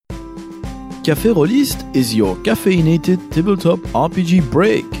Café Rolistes is your caffeinated tabletop RPG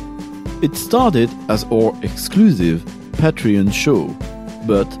break. It started as our exclusive Patreon show,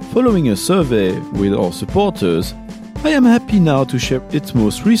 but following a survey with our supporters, I am happy now to share its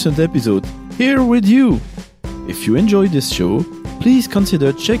most recent episode here with you. If you enjoyed this show, please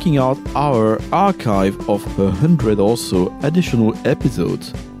consider checking out our archive of 100 or so additional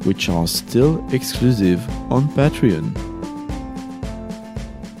episodes, which are still exclusive on Patreon.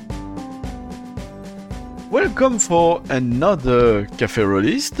 Welcome for another Café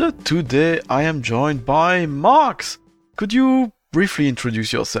Roliste. Today I am joined by Marx. Could you briefly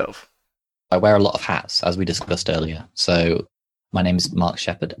introduce yourself? I wear a lot of hats, as we discussed earlier. So my name is Mark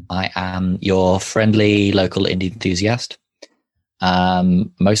Shepherd. I am your friendly local indie enthusiast.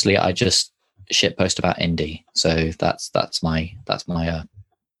 Mostly I just shitpost about indie. So that's my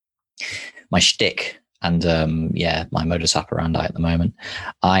shtick. And my modus operandi at the moment.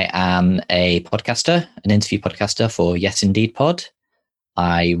 I am a podcaster, an interview podcaster for Yes Indeed Pod.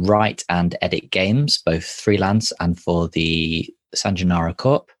 I write and edit games, both freelance and for the Jenaro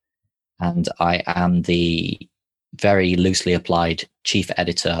Corp. And I am the very loosely applied chief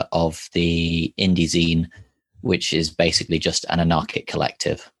editor of the Indie Zine, which is basically just an anarchic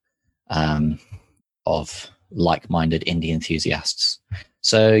collective of like-minded indie enthusiasts.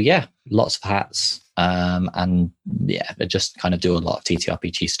 So yeah, lots of hats. I just kind of do a lot of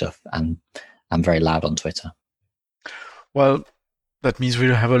TTRPG stuff, and I'm very loud on Twitter. Well, that means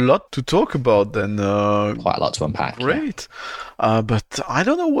we'll have a lot to talk about then. Quite a lot to unpack. Great. Yeah. But I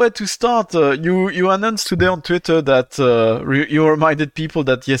don't know where to start. You announced today on Twitter that you reminded people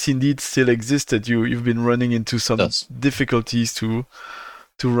that Yes Indeed still existed. You've been running into some difficulties to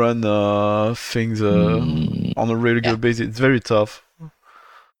run things on a regular basis. It's very tough.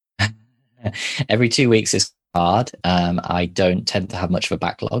 Every 2 weeks is hard. I don't tend to have much of a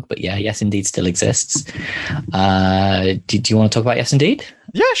backlog, but yeah, Yes Indeed still exists. Do you want to talk about Yes Indeed?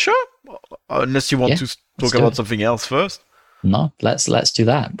 Yeah, sure. Unless you want to talk about something else first. No, let's do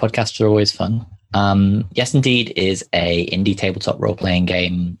that. Podcasts are always fun. Yes Indeed is a indie tabletop role-playing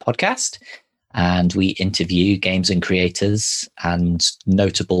game podcast, and we interview games and creators and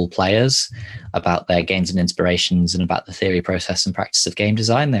notable players about their games and inspirations and about the theory, process, and practice of game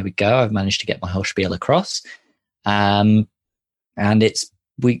design. There we go. I've managed to get my whole spiel across. And it's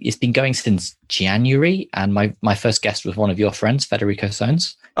been going since January, and my first guest was one of your friends, Federico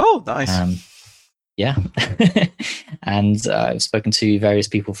Sones. Oh, nice. Yeah. And I've spoken to various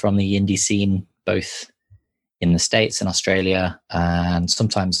people from the indie scene, both in the States and Australia, and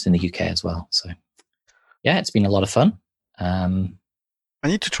sometimes in the UK as well. So yeah, it's been a lot of fun. I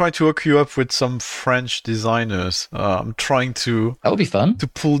need to try to hook you up with some French designers. I'm trying to... That would be fun. To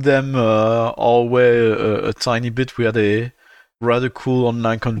pull them our way a tiny bit. We had a rather cool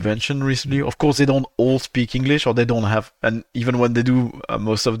online convention recently. Of course, they don't all speak English, or they don't have... And even when they do,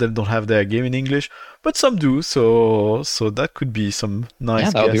 most of them don't have their game in English. But some do, so that could be some nice... Yeah,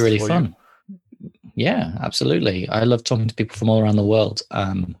 that would be really fun. Yeah, absolutely. I love talking to people from all around the world.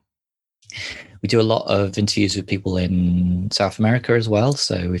 We do a lot of interviews with people in South America as well.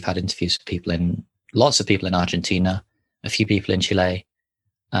 So we've had interviews with lots of people in Argentina, a few people in Chile.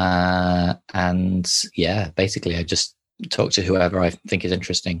 And yeah, basically I just talk to whoever I think is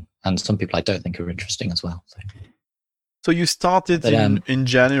interesting, and some people I don't think are interesting as well. So you started in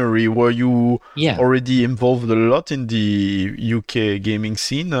January. Were you already involved a lot in the UK gaming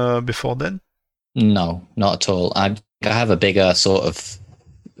scene before then? No, not at all. I have a bigger sort of,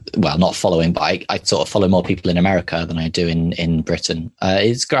 well, not following, but I sort of follow more people in America than I do in Britain.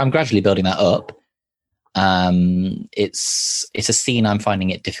 I'm gradually building that up. It's a scene I'm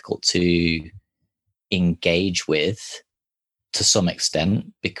finding it difficult to engage with to some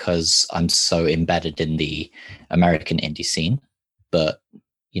extent because I'm so embedded in the American indie scene. But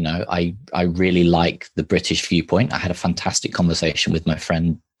you know, I really like the British viewpoint. I had a fantastic conversation with my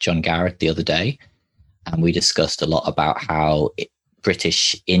friend John Garrett the other day, and we discussed a lot about how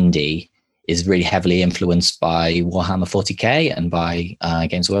British indie is really heavily influenced by Warhammer 40k and by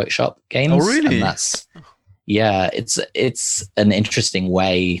Games Workshop games. Oh, really? And it's an interesting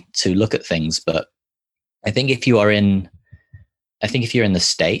way to look at things. But I think if you're in the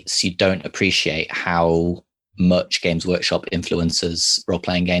States, you don't appreciate how much Games Workshop influences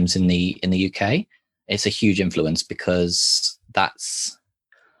role-playing games in the UK. It's a huge influence because that's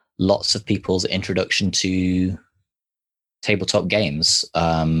lots of people's introduction to tabletop games.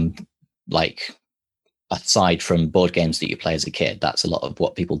 Like aside from board games that you play as a kid, that's a lot of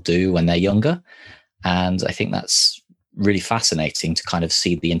what people do when they're younger. And I think that's really fascinating to kind of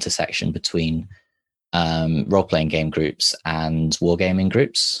see the intersection between role-playing game groups and wargaming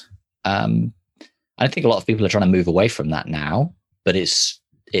groups. I think a lot of people are trying to move away from that now, but it's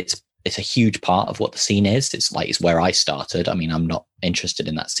a huge part of what the scene is. It's where I started. I mean, I'm not interested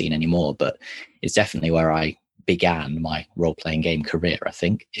in that scene anymore, but it's definitely where I began my role-playing game career, I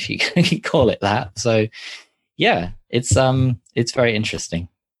think, if you can call it that. So yeah, it's very interesting.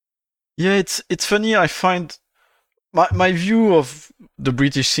 Yeah, it's funny. I find my view of the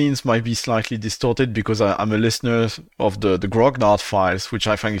British scenes might be slightly distorted because I'm a listener of the Grognard files, which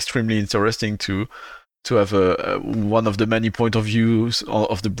I find extremely interesting to have one of the many point of views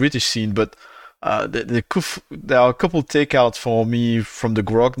of the British scene. But there are a couple takeouts for me from the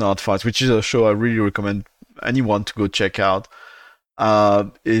Grognard files, which is a show I really recommend anyone to go check out.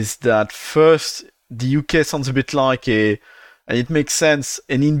 Is that first, the UK sounds a bit like and it makes sense,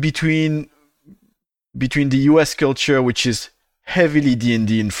 and in between the US culture, which is heavily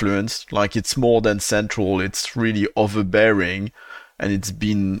D&D influenced, like it's more than central, it's really overbearing, and it's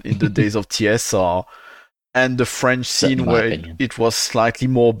been in the days of TSR, and the French scene where it was slightly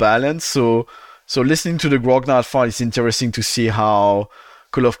more balanced. So listening to the Grognard file, it's interesting to see how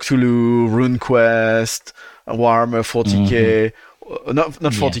Call of Cthulhu, RuneQuest, Warhammer 40k, not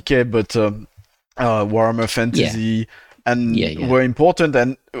 40k, but Warhammer Fantasy, were important.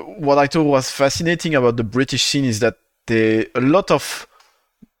 And what I thought was fascinating about the British scene is that a lot of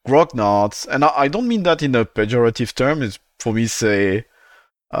grognards, and I don't mean that in a pejorative term, it's for me say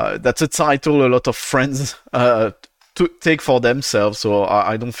that's a title a lot of friends to take for themselves, so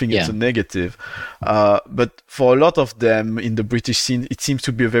I don't think it's a negative. But for a lot of them in the British scene, it seems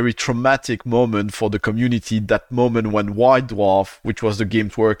to be a very traumatic moment for the community, that moment when White Dwarf, which was the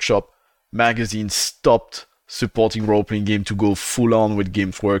Games Workshop magazine, stopped supporting role-playing game to go full on with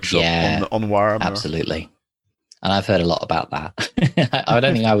Games Workshop on Warhammer. Absolutely. And I've heard a lot about that. I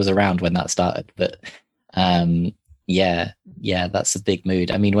don't think I was around when that started, but that's a big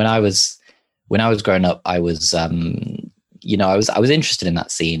mood. I mean, when I was growing up, I was I was interested in that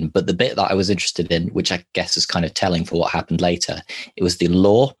scene, but the bit that I was interested in, which I guess is kind of telling for what happened later, it was the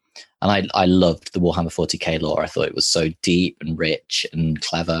lore. And I loved the Warhammer 40k lore. I thought it was so deep and rich and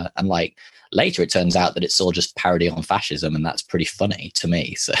clever. And like later, it turns out that it's all just parody on fascism, and that's pretty funny to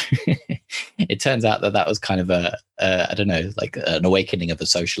me. So it turns out that was kind of I don't know, like an awakening of a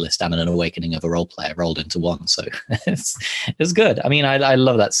socialist and an awakening of a role player rolled into one. So it's good. I mean, I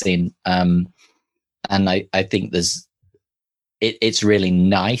love that scene. And I think it's really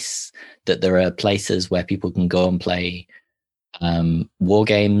nice that there are places where people can go and play war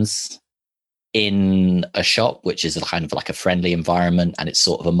games in a shop, which is a kind of like a friendly environment, and it's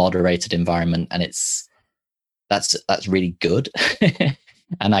sort of a moderated environment, and that's really good.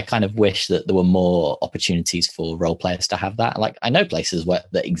 And I kind of wish that there were more opportunities for role players to have that. Like I know places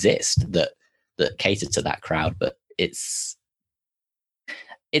that exist that cater to that crowd, but it's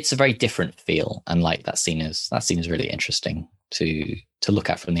a very different feel, and like that scene is really interesting to look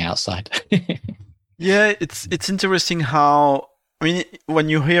at from the outside. Yeah, it's interesting how, I mean, when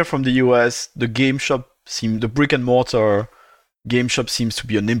you hear from the US, the brick and mortar game shop seems to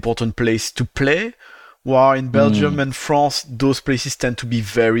be an important place to play, while in Belgium and France, those places tend to be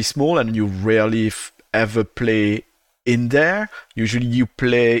very small, and you rarely ever play in there. Usually you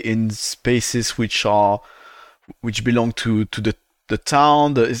play in spaces which belong to the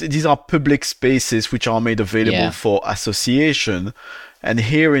town. These are public spaces which are made available for association. And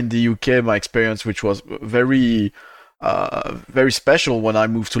here in the UK, my experience, which was very special when I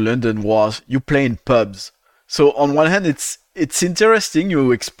moved to London, was you play in pubs. So on one hand, it's interesting,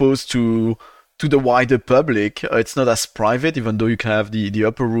 you're exposed to the wider public. It's not as private, even though you can have the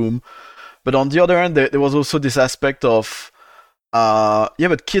upper room. But on the other hand, there was also this aspect of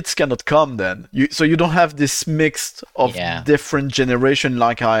but kids cannot come then. So you don't have this mix of different generation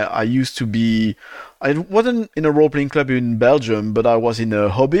like I used to be. I wasn't in a role-playing club in Belgium, but I was in a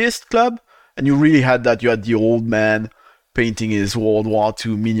hobbyist club, and you really had that. You had the old man painting his World War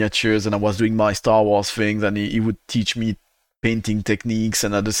II miniatures, and I was doing my Star Wars things, and he would teach me painting techniques,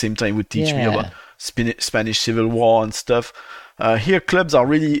 and at the same time he would teach me about Spanish Civil War and stuff. Here clubs are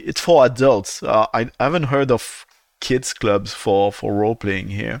really, it's for adults. I haven't heard of kids clubs for role playing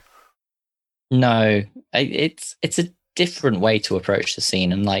here. No, it's a different way to approach the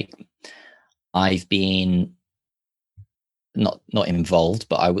scene, and like I've been not involved,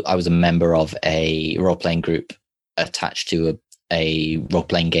 but I was a member of a role playing group attached to a role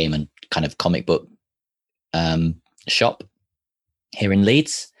playing game and kind of comic book shop here in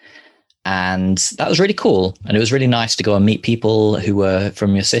Leeds, and that was really cool, and it was really nice to go and meet people who were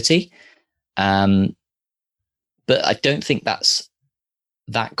from your city. But I don't think that's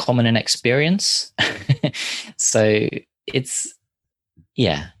that common an experience. So it's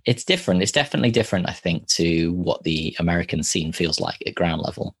Yeah, it's different. It's definitely different, I think, to what the American scene feels like at ground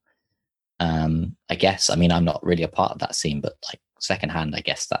level. I guess. I mean, I'm not really a part of that scene, but like secondhand, I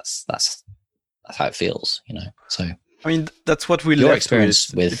guess that's how it feels, you know. So, I mean, that's what we your left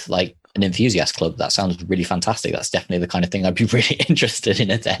experience with like an enthusiast club, that sounds really fantastic. That's definitely the kind of thing I'd be really interested in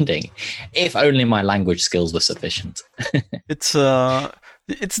attending, if only my language skills were sufficient. It's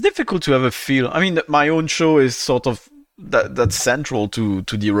difficult to have a feel. I mean, my own show is sort of that's central to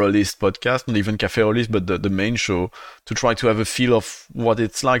the Rolistes podcast, not even Café Rolistes, but the main show, to try to have a feel of what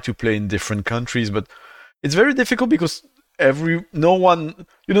it's like to play in different countries. But it's very difficult because no one,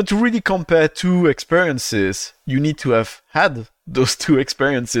 to really compare two experiences, you need to have had those two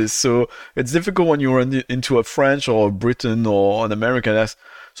experiences. So it's difficult when you're into a French or a Britain or an American.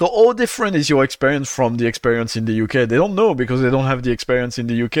 So how different is your experience from the experience in the UK? They don't know because they don't have the experience in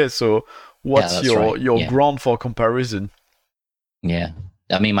the UK. So what's your ground for comparison? Yeah.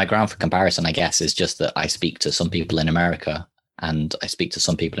 I mean, my ground for comparison, I guess, is just that I speak to some people in America and I speak to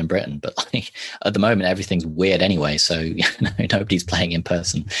some people in Britain, but like at the moment, everything's weird anyway. So nobody's playing in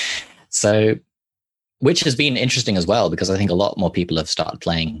person. So, which has been interesting as well, because I think a lot more people have started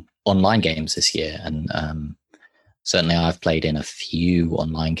playing online games this year. And certainly I've played in a few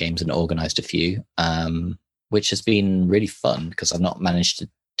online games and organized a few, which has been really fun because I've not managed to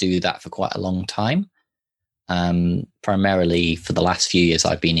do that for quite a long time. Primarily for the last few years,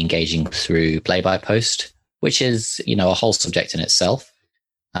 I've been engaging through play-by-post, which is, a whole subject in itself.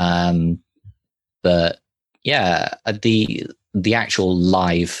 But yeah, the actual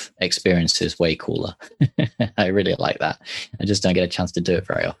live experience is way cooler. I really like that. I just don't get a chance to do it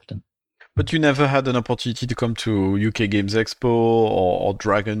very often. But you never had an opportunity to come to UK Games Expo or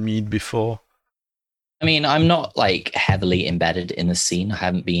Dragon Meet before? I mean, I'm not like heavily embedded in the scene. I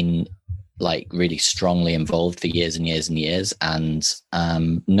haven't been like really strongly involved for years and years and years. And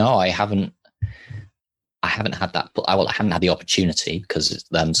no, I haven't had that. I haven't had the opportunity because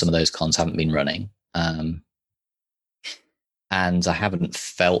some of those cons haven't been running. And I haven't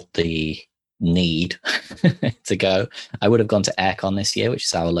felt the need to go. I would have gone to AirCon this year, which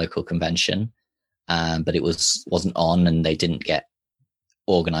is our local convention, but it wasn't on, and they didn't get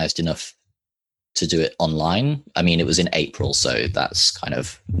organized enough to do it online. I mean, it was in April, so that's kind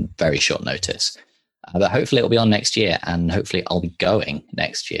of very short notice. But hopefully it'll be on next year, and hopefully I'll be going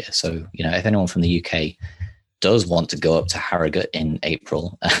next year. So, if anyone from the UK does want to go up to Harrogate in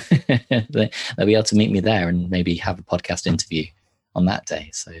April, they'll be able to meet me there and maybe have a podcast interview on that day.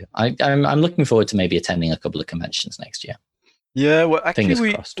 So I'm looking forward to maybe attending a couple of conventions next year. Yeah, well,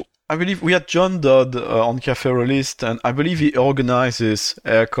 actually, I believe we had John Dodd on Café Rolistes, and I believe he organizes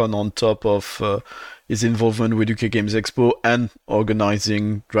AirCon on top of his involvement with UK Games Expo and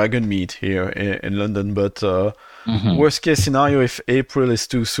organizing Dragon Meet here in London. But worst case scenario, if April is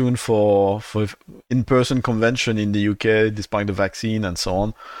too soon for in-person convention in the UK, despite the vaccine and so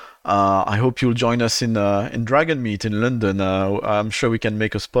on, I hope you'll join us in Dragon Meet in London. I'm sure we can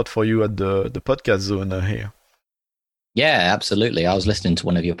make a spot for you at the podcast zone here. Yeah, absolutely. I was listening to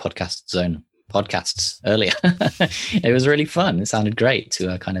one of your podcast zone podcasts earlier. It was really fun. It sounded great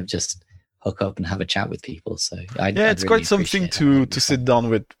to kind of just hook up and have a chat with people. So it's really quite something to sit down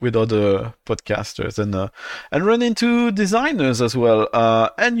with other podcasters and run into designers as well.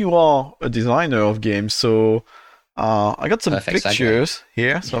 And you are a designer of games, so I got some pictures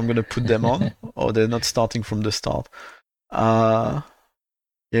here, so I'm going to put them on. Oh, they're not starting from the start. Yeah,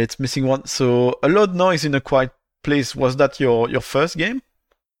 it's missing one. So a loud noise in a quiet place. Was that your first game?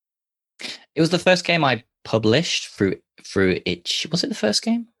 It was the first game I published through Itch. Was it the first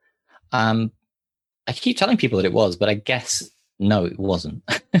game? I keep telling people that it was, but I guess no, it wasn't.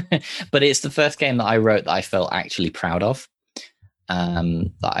 But it's the first game that I wrote that I felt actually proud of.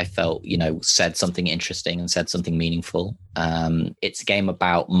 That I felt, said something interesting and said something meaningful. It's a game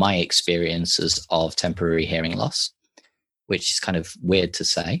about my experiences of temporary hearing loss, which is kind of weird to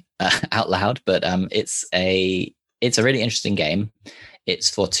say out loud, but it's a really interesting game. It's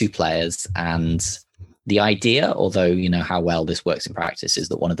for 2 players, and the idea, although how well this works in practice, is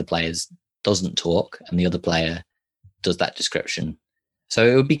that one of the players doesn't talk and the other player does that description. So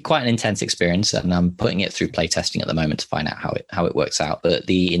it would be quite an intense experience, and I'm putting it through playtesting at the moment to find out how it works out. But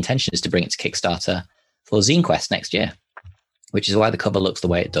the intention is to bring it to Kickstarter for Zine Quest next year, which is why the cover looks the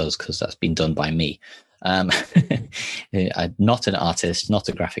way it does, because that's been done by me. I'm not an artist, not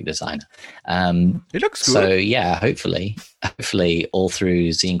a graphic designer. It looks good. So yeah, hopefully all through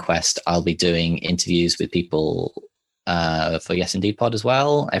Zine Quest, I'll be doing interviews with people for Yes Indeed Pod as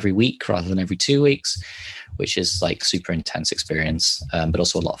well, every week rather than every 2 weeks, which is like super intense experience, but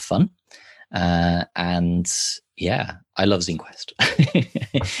also a lot of fun. And Yeah, I love Zine Quest.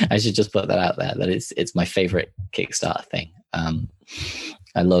 I should just put that out there, that it's my favorite Kickstarter thing.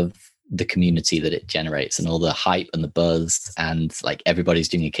 I love the community that it generates and all the hype and the buzz, and like everybody's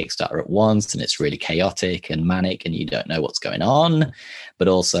doing a Kickstarter at once, and it's really chaotic and manic and you don't know what's going on, but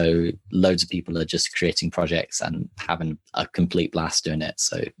also loads of people are just creating projects and having a complete blast doing it.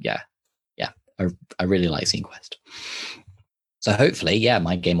 So yeah, I really like Zine Quest. So hopefully, yeah,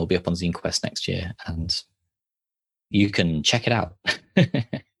 my game will be up on Zine Quest next year and you can check it out.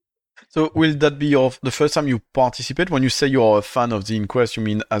 So will that be the first time you participate? When you say you're a fan of Zine Quest, you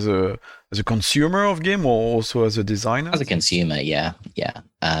mean as a consumer of game or also as a designer? As a consumer, yeah.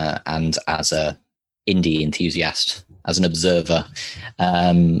 And as a indie enthusiast, as an observer,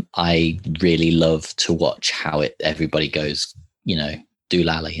 I really love to watch how everybody goes,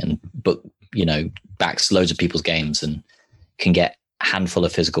 doolally and backs loads of people's games and can get a handful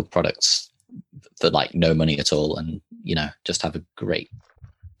of physical products for like no money at all, and just have a great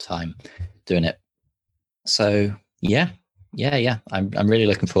time doing it. So yeah, I'm really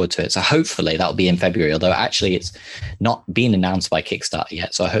looking forward to it. So hopefully that'll be in February, although actually it's not been announced by Kickstarter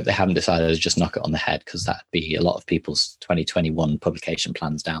yet, so I hope they haven't decided to just knock it on the head, because that'd be a lot of people's 2021 publication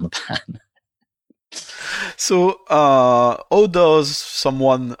plans down the pan. So how does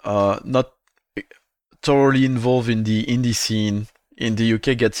someone not thoroughly involved in the indie scene in the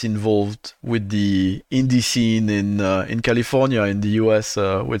UK gets involved with the indie scene in California, in the US,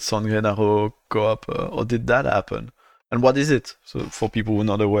 with Jenaro co-op? Or did that happen? And what is it? So for people who are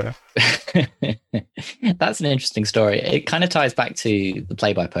not aware. That's an interesting story. It kind of ties back to the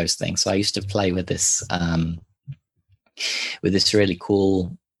play-by-post thing. So I used to play with this really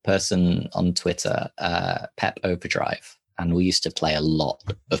cool person on Twitter, Pep Overdrive, and we used to play a lot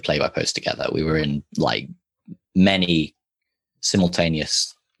of play-by-post together. We were in like many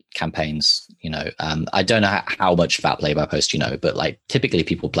simultaneous campaigns. I don't know how much about play-by-post but like typically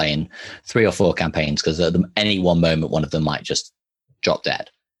people play in 3 or 4 campaigns, because at any one moment one of them might just drop dead,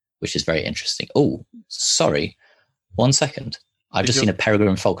 which is very interesting. Oh, sorry, 1 second. I've just seen a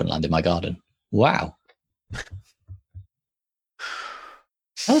peregrine falcon land in my garden. Wow.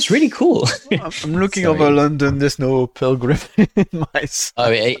 That was really cool. I'm looking over London. There's no pilgrim in my sight. Oh,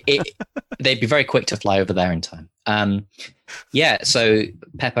 they'd be very quick to fly over there in time. So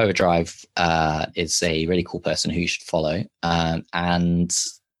Pep Overdrive is a really cool person who you should follow. And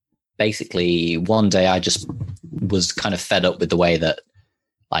basically, one day I just was kind of fed up with the way that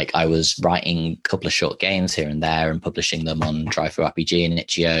like I was writing a couple of short games here and there and publishing them on Drive-Thru-RPG and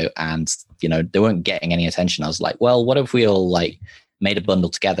Itch.io, and they weren't getting any attention. I was like, well, what if we all like made a bundle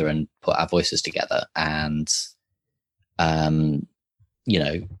together and put our voices together and,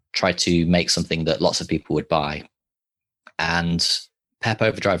 try to make something that lots of people would buy. And Pep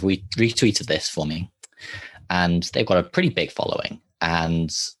Overdrive retweeted this for me, and they've got a pretty big following,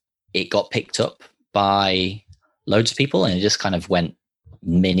 and it got picked up by loads of people, and it just kind of went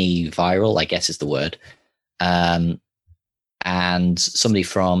mini viral, I guess is the word. And somebody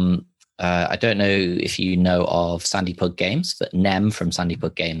from, I don't know if you know of Sandy Pug Games, but Nem from Sandy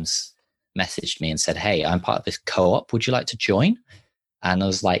Pug Games messaged me and said, hey, I'm part of this co-op. Would you like to join? And I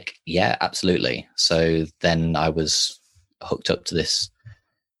was like, yeah, absolutely. So then I was hooked up to this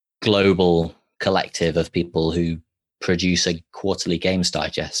global collective of people who produce a quarterly games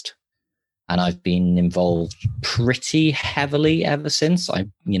digest. And I've been involved pretty heavily ever since.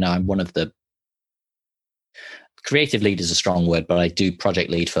 I'm one of the creative lead is a strong word, but I do project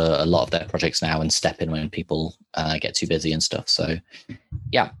lead for a lot of their projects now and step in when people get too busy and stuff. So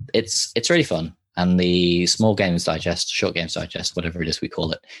yeah, it's really fun. And the small games digest, short games digest, whatever it is we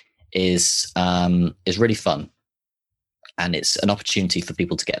call it, is really fun. And it's an opportunity for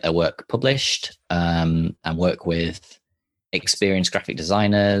people to get their work published and work with experienced graphic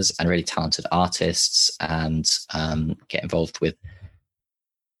designers and really talented artists, and get involved with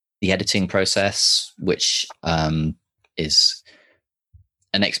the editing process, which is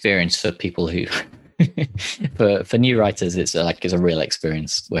an experience for people who, for new writers, it's a real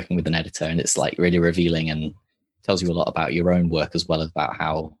experience working with an editor, and it's like really revealing and tells you a lot about your own work as well as about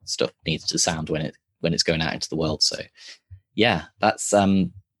how stuff needs to sound when it's going out into the world. So yeah, that's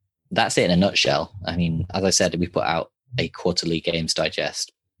it in a nutshell. I mean, as I said, we put out a quarterly games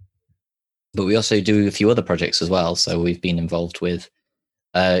digest, but we also do a few other projects as well. So we've been involved with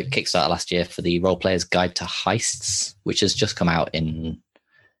Kickstarter last year for the Role Player's Guide to Heists, which has just come out in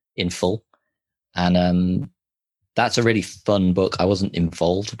full, and that's a really fun book. I wasn't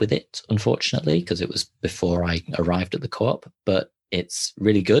involved with it, unfortunately, because it was before I arrived at the co-op, but it's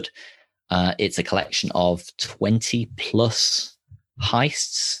really good. It's a collection of 20 plus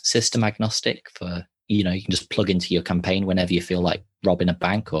heists, system agnostic, for you can just plug into your campaign whenever you feel like robbing a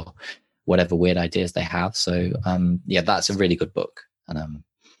bank or whatever weird ideas they have. So that's a really good book, and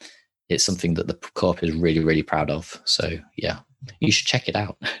it's something that the Corp is really, really proud of. So yeah, you should check it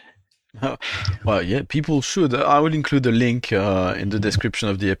out. Well, yeah, people should. I will include a link in the description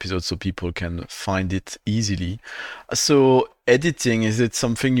of the episode so people can find it easily. So editing, is it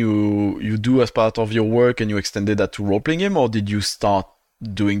something you do as part of your work and you extended that to role-playing game, or did you start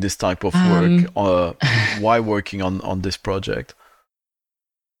doing this type of work while working on this project?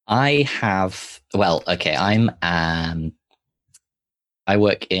 I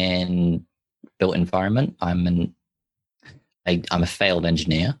work in built environment. I'm a failed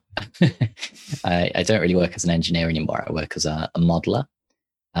engineer. I don't really work as an engineer anymore. I work as a modeler.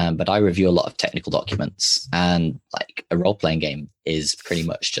 But I review a lot of technical documents, and like a role-playing game is pretty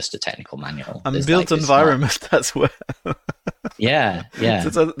much just a technical manual. I'm built environment as well. Yeah.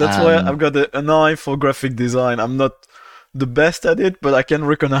 That's why I've got an eye for graphic design. I'm not the best at it, but I can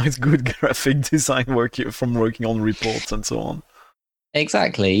recognize good graphic design work from working on reports and so on.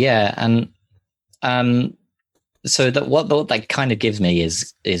 Exactly, yeah. And so that what that kind of gives me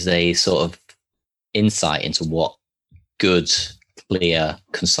is a sort of insight into what good, clear,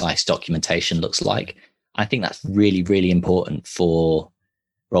 concise documentation looks like. I think that's really, really important for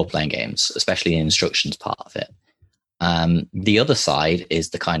role-playing games, especially the instructions part of it. The other side is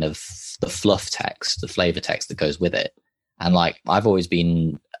the kind of the fluff text, the flavor text that goes with it. And like, I've always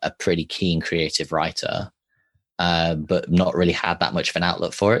been a pretty keen creative writer, but not really had that much of an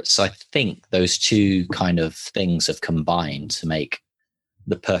outlet for it. So I think those two kind of things have combined to make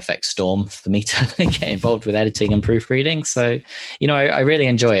the perfect storm for me to get involved with editing and proofreading. So, I really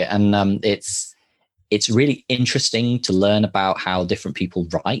enjoy it. And it's really interesting to learn about how different people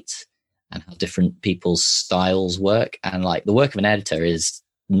write and how different people's styles work. And like, the work of an editor is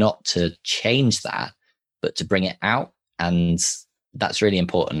not to change that, but to bring it out. And that's really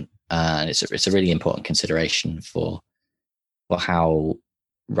important. And it's a really important consideration for how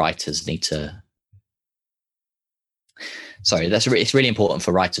writers need to. Sorry, it's really important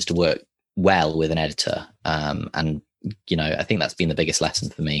for writers to work well with an editor. And I think that's been the biggest lesson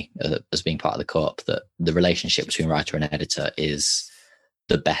for me as being part of the co-op, that the relationship between writer and editor is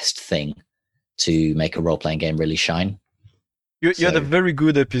the best thing to make a role-playing game really shine. You had a very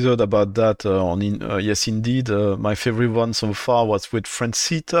good episode about that on Yes Indeed. My favorite one so far was with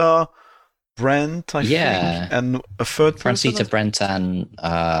Francita, Brent, I think, and a third person. Francita, Brent, and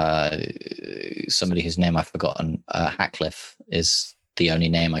somebody whose name I've forgotten. Hackcliffe is the only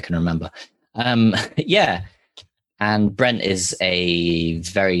name I can remember. And Brent is a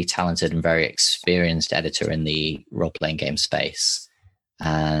very talented and very experienced editor in the role-playing game space.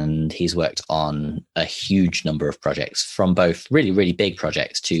 And he's worked on a huge number of projects, from both really, really big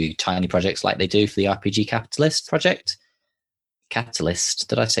projects to tiny projects like they do for the RPG Capitalist project. Catalyst.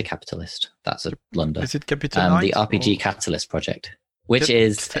 Did I say capitalist? That's a blunder. Is it Capital? The RPG Catalyst project, which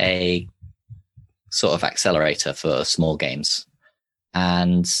is a sort of accelerator for small games.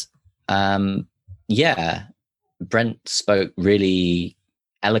 And Brent spoke really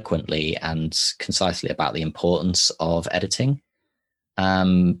eloquently and concisely about the importance of editing.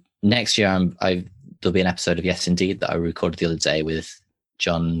 Next year, there'll be an episode of Yes Indeed that I recorded the other day with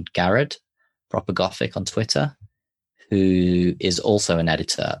John Garrett, Proper Gothic on Twitter, who is also an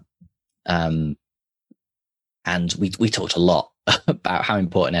editor. And we talked a lot about how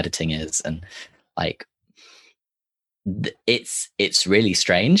important editing is, and like, it's really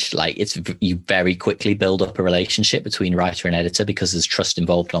strange. Like, you very quickly build up a relationship between writer and editor because there's trust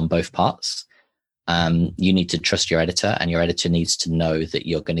involved on both parts. You need to trust your editor, and your editor needs to know that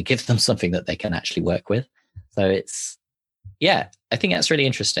you're going to give them something that they can actually work with. So I think that's really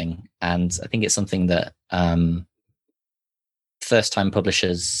interesting. And I think it's something that first-time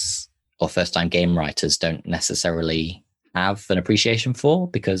publishers or first-time game writers don't necessarily have an appreciation for,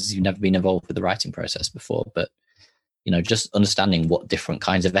 because you've never been involved with the writing process before. But, just understanding what different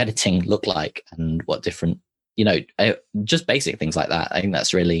kinds of editing look like and what different, just basic things like that. I think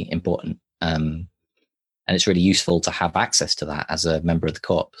that's really important. And it's really useful to have access to that as a member of the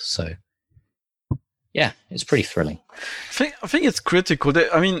co-op. So, yeah, it's pretty thrilling. I think it's critical.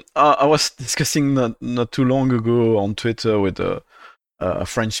 I was discussing not too long ago on Twitter with a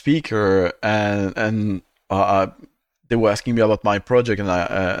French speaker, and they were asking me about my project, and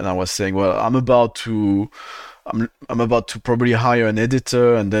I was saying, well, I'm about to probably hire an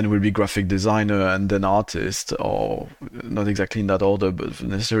editor, and then will be graphic designer, and then artist, or not exactly in that order, but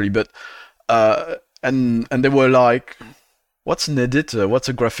necessarily. But and they were like, what's an editor? What's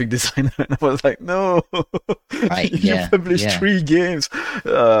a graphic designer? And I was like, no, Right. you Yeah. publish Yeah. 3 games.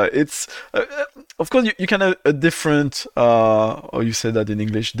 It's of course you can have a different, or you say that in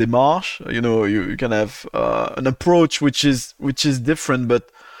English, démarche. You can have an approach which is different,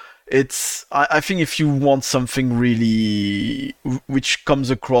 but I think if you want something really which comes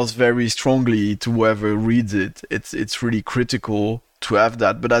across very strongly to whoever reads it, it's really critical to have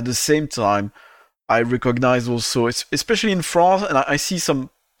that. But at the same time, I recognize also, especially in France, and I see some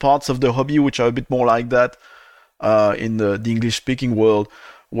parts of the hobby which are a bit more like that in the English-speaking world,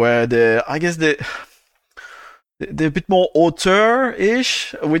 where I guess they're a bit more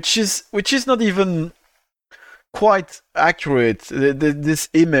auteur-ish, which is not even quite accurate. This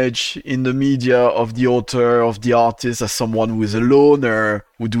image in the media of the author, of the artist, as someone who is a loner,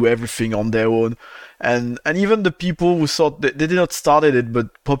 who do everything on their own. And even the people who thought they did not started it,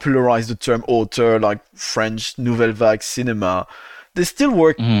 but popularized the term author, like French Nouvelle Vague cinema, they still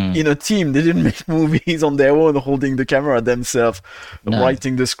work in a team. They didn't make movies on their own, holding the camera themselves,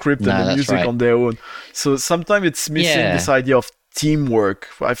 writing the script and the music on their own. So sometimes it's missing this idea of teamwork.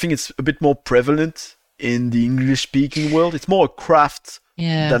 I think it's a bit more prevalent in the English-speaking world. It's more a craft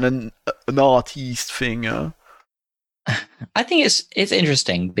than an artist thing. I think it's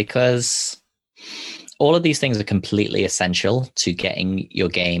interesting because all of these things are completely essential to getting your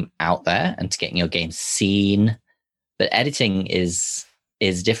game out there and to getting your game seen. But editing is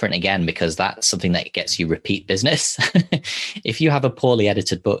different again, because that's something that gets you repeat business. If you have a poorly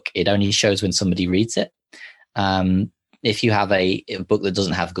edited book, it only shows when somebody reads it. If you have a book that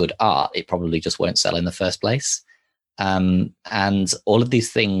doesn't have good art, it probably just won't sell in the first place. And all of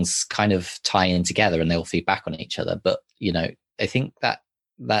these things kind of tie in together and they all feed back on each other. But, I think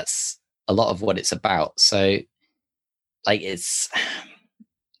that's a lot of what it's about. So like, it's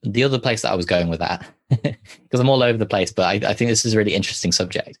the other place that I was going with that, because I'm all over the place, but I think this is a really interesting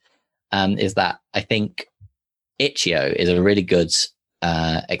subject, is that I think itch.io is a really good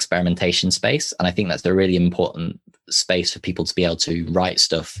experimentation space. And I think that's a really important space for people to be able to write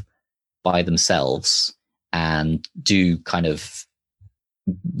stuff by themselves and do kind of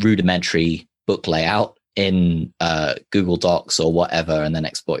rudimentary book layout in Google Docs or whatever, and then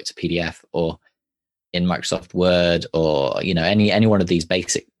export it to PDF, or in Microsoft Word, or any one of these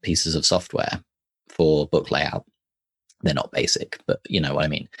basic pieces of software for book layout. They're not basic, but you know what I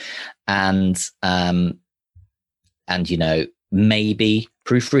mean. And maybe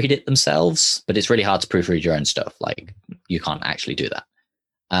proofread it themselves, but it's really hard to proofread your own stuff. Like, you can't actually do that.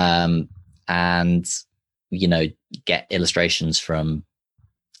 And get illustrations from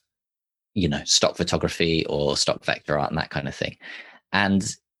stock photography or stock vector art and that kind of thing.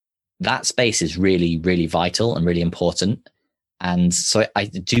 And that space is really, really vital and really important. And so I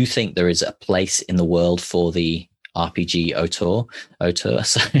do think there is a place in the world for the RPG auteur.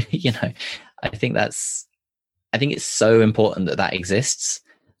 So, I think it's so important that exists.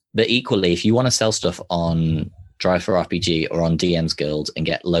 But equally, if you want to sell stuff on Drive for RPG or on DM's Guild and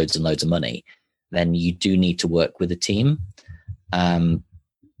get loads and loads of money, then you do need to work with a team.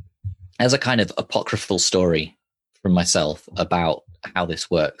 As a kind of apocryphal story from myself about how this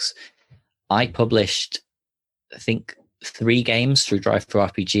works, I published, I think, 3 games through Drive for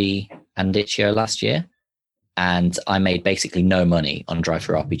RPG and itch.io last year, and I made basically no money on Drive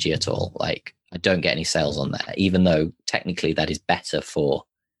for RPG at all. Like, I don't get any sales on there, even though technically that is better for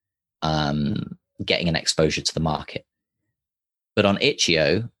getting an exposure to the market. But on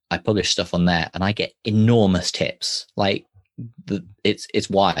itch.io, I publish stuff on there and I get enormous tips. Like, it's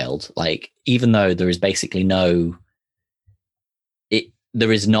wild. Like, even though there is basically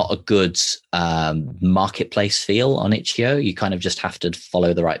there is not a good marketplace feel on itch.io. You kind of just have to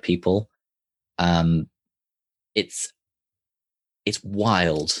follow the right people. It's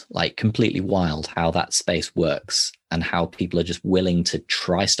wild, like completely wild, how that space works and how people are just willing to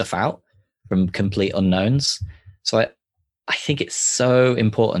try stuff out from complete unknowns. So I think it's so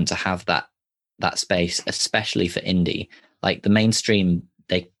important to have that space, especially for indie. Like, the mainstream,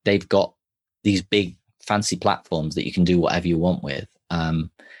 they've got these big fancy platforms that you can do whatever you want with.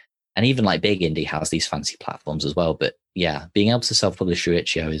 And even like big indie has these fancy platforms as well. But yeah, being able to self-publish through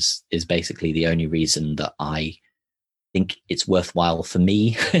itch.io is basically the only reason that I think it's worthwhile for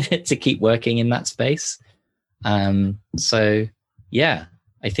me to keep working in that space. So yeah,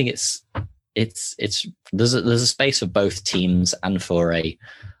 I think there's a space for both teams and for a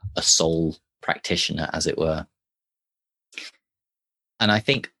sole practitioner, as it were. And I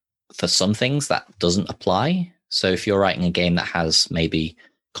think for some things that doesn't apply. So if you're writing a game that has maybe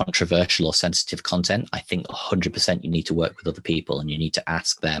controversial or sensitive content, I think 100% you need to work with other people and you need to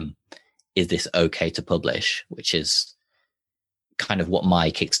ask them, is this okay to publish? Which is kind of what my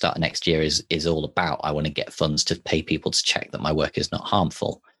Kickstarter next year is all about. I want to get funds to pay people to check that my work is not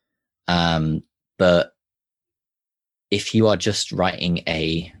harmful. But if you are just writing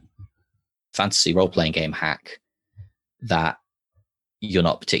a fantasy role-playing game hack that you're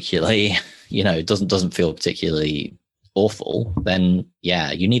not particularly, doesn't feel particularly awful, then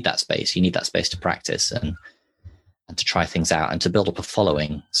yeah, you need that space. You need that space to practice and to try things out and to build up a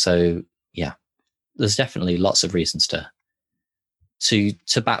following. So yeah, there's definitely lots of reasons to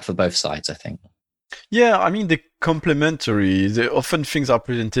bat for both sides, I think. Yeah, I mean, they're complementary. Often things are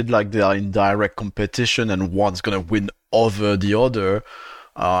presented like they are in direct competition and one's going to win over the other.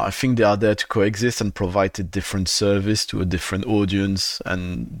 I think they are there to coexist and provide a different service to a different audience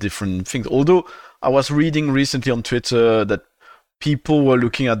and different things. Although I was reading recently on Twitter that people were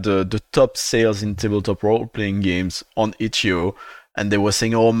looking at the top sales in tabletop role-playing games on itch.io, and they were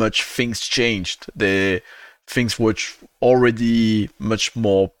saying how much things changed. Things were already much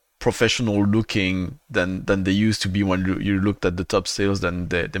more professional looking than they used to be when you looked at the top sales than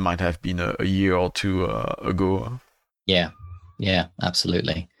they might have been a year or two ago. Yeah,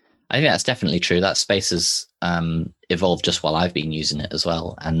 absolutely. I think that's definitely true. That space has evolved just while I've been using it as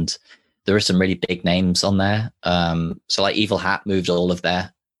well. And there are some really big names on there. So like Evil Hat moved all of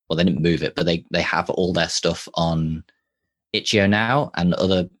their, well, they didn't move it, but they have all their stuff on itch.io now, and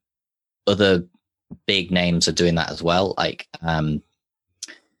other big names are doing that as well. Like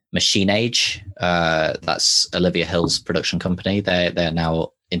Machine Age, that's Olivia Hill's production company. They're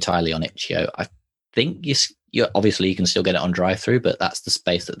now entirely on itch.io. I think you obviously you can still get it on drive-through, but that's the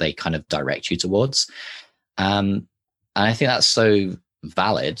space that they kind of direct you towards. And I think that's so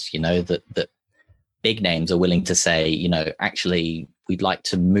valid, that big names are willing to say, actually, we'd like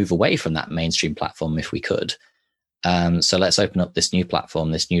to move away from that mainstream platform if we could. So let's open up this new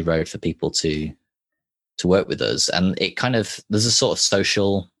platform, this new road for people to work with us. And it kind of, there's a sort of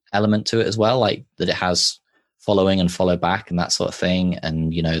social element to it as well, like that it has following and follow back and that sort of thing.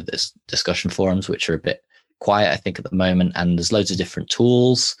 And, there's discussion forums, which are a bit quiet, I think, at the moment. And there's loads of different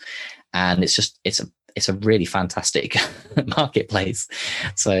tools. And it's a really fantastic marketplace.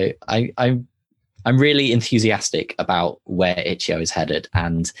 So I'm really enthusiastic about where itch.io is headed.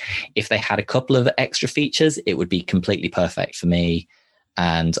 And if they had a couple of extra features, it would be completely perfect for me.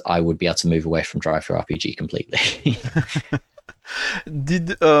 And I would be able to move away from drive-through RPG completely.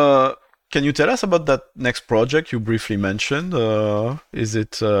 Can you tell us about that next project you briefly mentioned? Is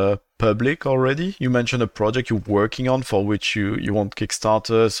it public already? You mentioned a project you're working on for which you want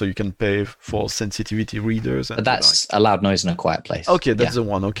Kickstarter so you can pay for sensitivity readers. But that's A Loud Noise in a Quiet Place. Okay, that's the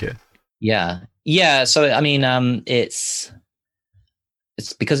one. Okay. Yeah. So I mean, it's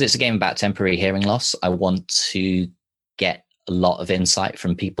because it's a game about temporary hearing loss. I want to get a lot of insight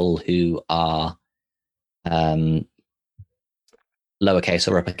from people who are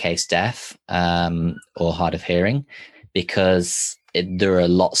lowercase or uppercase deaf or hard of hearing, because there are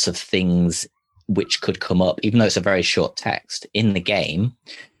lots of things which could come up, even though it's a very short text in the game,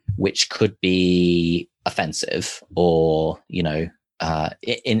 which could be offensive or,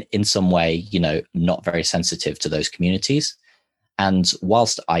 in some way, not very sensitive to those communities. And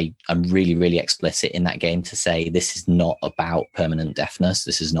whilst I'm really, really explicit in that game to say this is not about permanent deafness,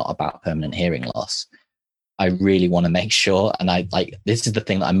 this is not about permanent hearing loss, I really want to make sure, and this is the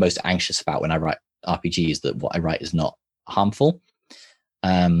thing that I'm most anxious about when I write RPGs, that what I write is not harmful.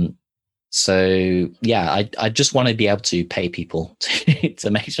 So yeah, I just want to be able to pay people to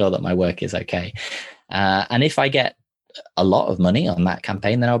make sure that my work is okay. And if I get a lot of money on that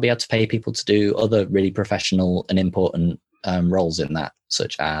campaign, then I'll be able to pay people to do other really professional and important roles in that,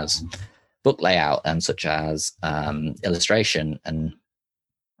 such as book layout and such as illustration. And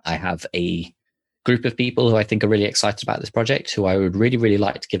I have a group of people who I think are really excited about this project, who I would really, really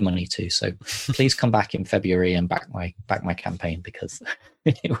like to give money to. So please come back in February and back my campaign, because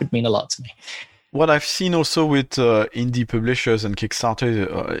it would mean a lot to me. What I've seen also with indie publishers and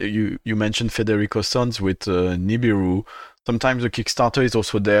Kickstarter, you mentioned Federico Sons with Nibiru. Sometimes the Kickstarter is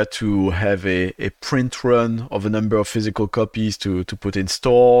also there to have a print run of a number of physical copies to put in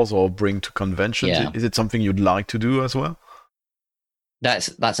stores or bring to conventions. Yeah. Is it something you'd like to do as well?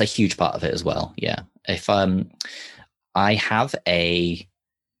 That's a huge part of it as well. Yeah. If I have a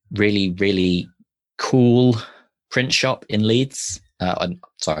really, really cool print shop in Leeds.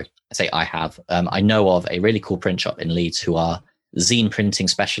 Sorry, I say I have. I know of a really cool print shop in Leeds who are zine printing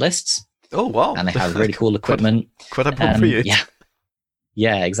specialists. Oh, wow. And they have really cool equipment. Quite appropriate.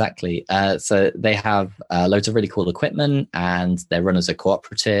 Yeah, exactly. So they have loads of really cool equipment, and they're run as a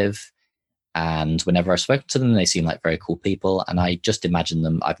cooperative. And whenever I've spoken to them, they seem like very cool people. And I just imagine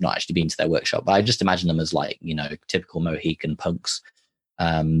them, I've not actually been to their workshop, but I just imagine them as like, typical Mohican punks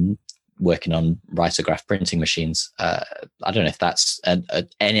working on risograph printing machines. I don't know if that's in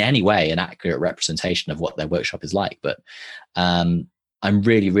any way an accurate representation of what their workshop is like, but I'm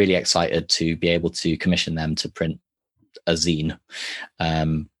really, really excited to be able to commission them to print a zine.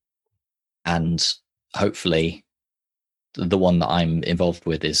 And hopefully the one that I'm involved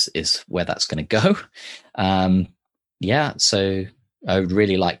with is where that's going to go. So I would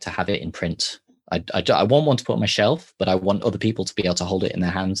really like to have it in print. I want one to put on my shelf, but I want other people to be able to hold it in their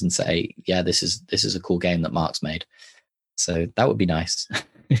hands and say, yeah, this is a cool game that Marx made. So that would be nice.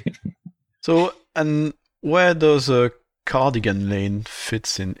 So, and where does a Cardigan Lane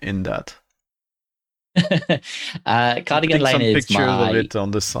fits in that? Cardigan Lane is pictures of it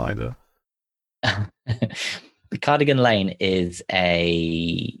on the side. The Cardigan Lane is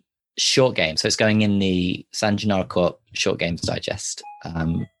a short game, so it's going in the San Jenaro Co-op Short Games Digest,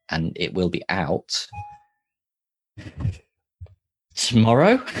 and it will be out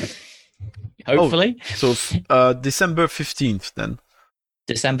tomorrow, hopefully. Oh, so December 15th then.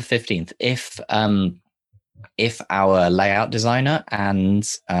 December 15th. If our layout designer and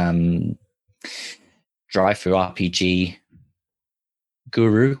drive-through RPG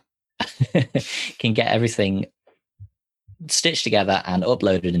guru can get everything stitched together and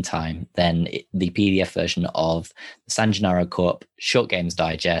uploaded in time, then the PDF version of the San Jenaro Co-op Short Games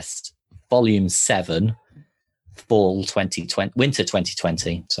Digest, Volume 7, Winter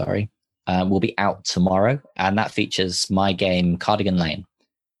 2020, will be out tomorrow, and that features my game Cardigan Lane.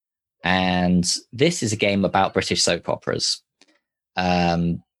 And this is a game about British soap operas.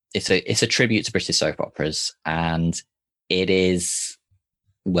 It's a tribute to British soap operas, and it is,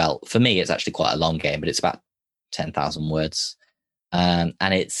 well, for me, it's actually quite a long game, but it's about 10,000 words. And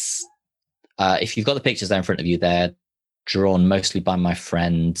it's, if you've got the pictures there in front of you, they're drawn mostly by my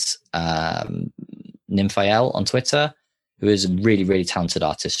friend Nymphael on Twitter, who is a really, really talented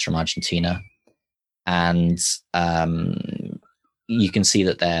artist from Argentina. And you can see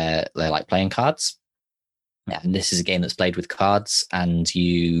that they're like playing cards. And this is a game that's played with cards, and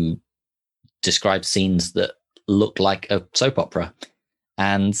you describe scenes that look like a soap opera.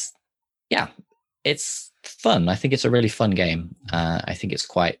 And yeah, it's fun. I think it's a really fun game. I think it's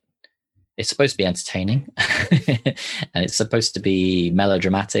supposed to be entertaining and it's supposed to be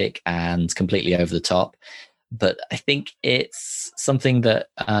melodramatic and completely over the top. But I think it's something that,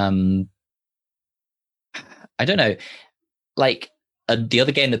 I don't know, like the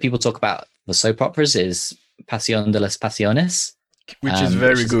other game that people talk about for soap operas is Pasión de las Pasiones, which is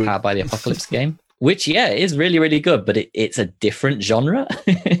very good. Powered by the Apocalypse game. Which, yeah, is really, really good, but it's a different genre.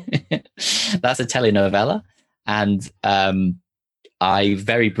 That's a telenovela. And I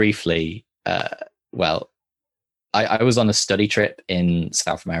very briefly, I was on a study trip in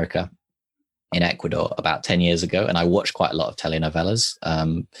South America, in Ecuador, about 10 years ago, and I watched quite a lot of telenovelas.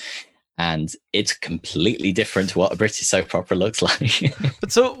 And it's completely different to what a British soap opera looks like.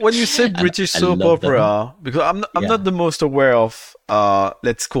 But so when you say British soap opera, because I'm not the most aware of,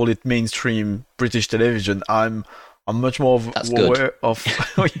 let's call it mainstream British television. I'm much more aware of.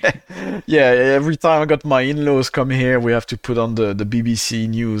 Every time I got my in-laws come here, we have to put on the BBC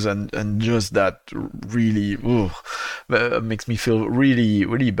news, and just that really makes me feel really,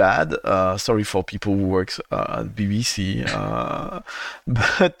 really bad. Sorry for people who work at BBC,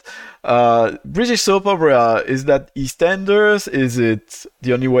 but British soap opera, is that EastEnders? Is it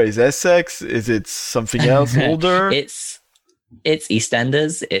The Only Way is Essex? Is it something else older? It's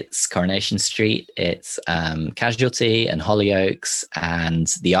EastEnders, it's Coronation Street, it's Casualty and Hollyoaks and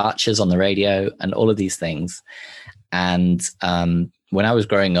The Archers on the radio and all of these things. And when I was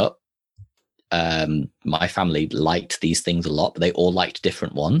growing up, my family liked these things a lot, but they all liked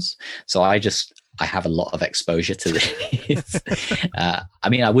different ones. So I have a lot of exposure to these. I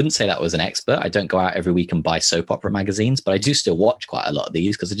mean, I wouldn't say that I was an expert. I don't go out every week and buy soap opera magazines, but I do still watch quite a lot of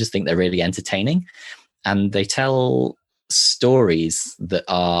these because I just think they're really entertaining. And they tell stories that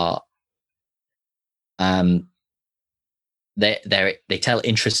are they tell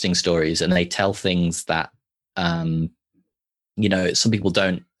interesting stories, and they tell things that some people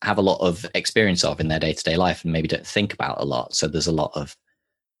don't have a lot of experience of in their day-to-day life and maybe don't think about a lot. So there's a lot of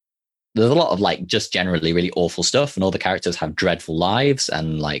like just generally really awful stuff, and all the characters have dreadful lives,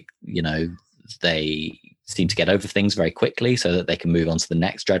 and they seem to get over things very quickly so that they can move on to the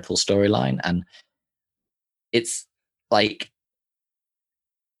next dreadful storyline. And it's like,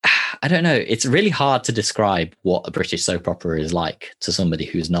 I don't know, it's really hard to describe what a British soap opera is like to somebody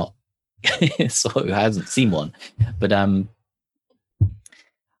who's not who hasn't seen one. But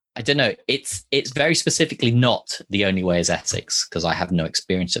I don't know. It's very specifically not The Only Way is Essex, because I have no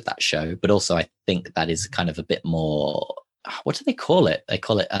experience of that show. But also, I think that is kind of a bit more. What do they call it? They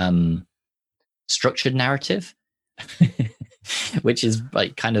call it structured narrative, which is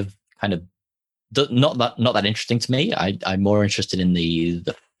like kind of not that interesting to me. I'm more interested in the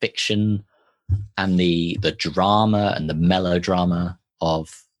fiction and the drama and the melodrama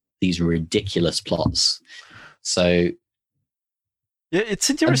of these ridiculous plots. So yeah, it's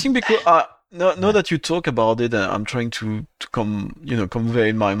interesting because now that you talk about it, I'm trying to convey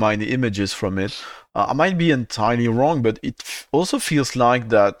in my mind the images from it. I might be entirely wrong, but it also feels like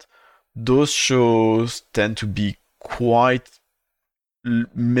that those shows tend to be quite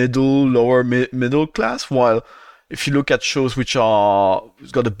middle class, while if you look at shows which are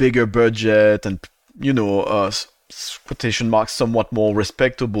got a bigger budget and quotation marks somewhat more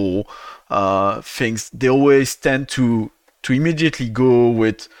respectable things, they always tend to immediately go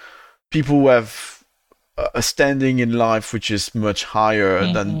with people who have a standing in life which is much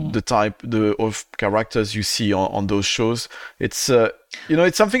higher than the type of characters you see on those shows. It's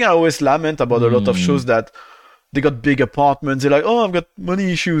it's something I always lament about a lot of shows, that they got big apartments. They're like, oh, I've got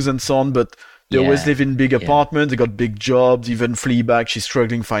money issues and so on, but they always live in big apartments. They got big jobs. Even Fleabag, she's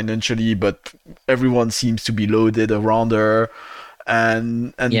struggling financially, but everyone seems to be loaded around her.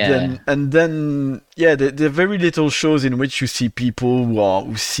 And then there are very little shows in which you see people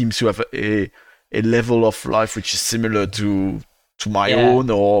who seems to have a level of life which is similar to my own,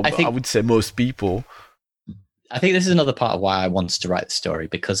 or I would say most people. I think this is another part of why I wanted to write the story,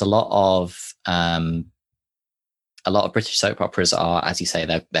 because a lot of British soap operas are, as you say,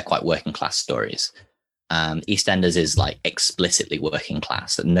 they're quite working class stories. EastEnders is like explicitly working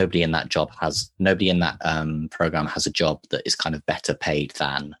class, and nobody in that program has a job that is kind of better paid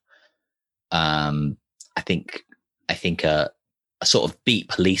than I think a sort of beat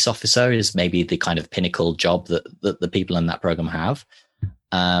police officer is maybe the kind of pinnacle job that the people in that program have.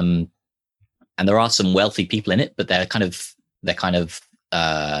 And there are some wealthy people in it, but they're kind of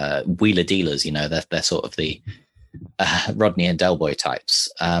wheeler dealers, they're sort of the Rodney and Del Boy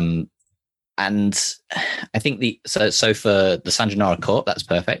types. And I think so for the San Gennaro Corp, that's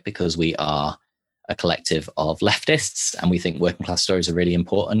perfect, because we are a collective of leftists and we think working class stories are really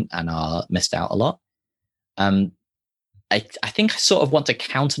important and are missed out a lot. I think I sort of want to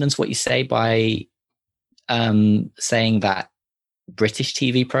countenance what you say by saying that British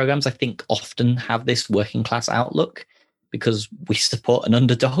TV programs, I think, often have this working class outlook because we support an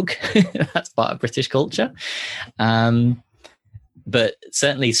underdog. That's part of British culture. But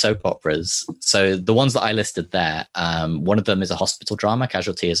certainly soap operas. So the ones that I listed there, one of them is a hospital drama.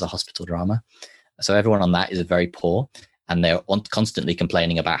 Casualty is a hospital drama. So everyone on that is very poor, and they're constantly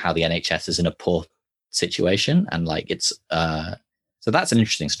complaining about how the NHS is in a poor situation. And so that's an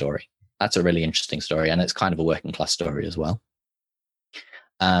interesting story. That's a really interesting story. And it's kind of a working class story as well.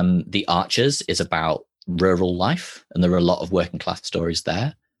 The Archers is about rural life, and there are a lot of working class stories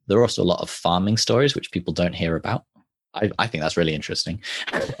there. There are also a lot of farming stories, which people don't hear about. I think that's really interesting.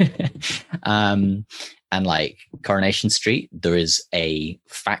 And like Coronation Street, there is a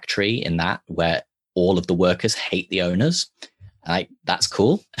factory in that where all of the workers hate the owners. That's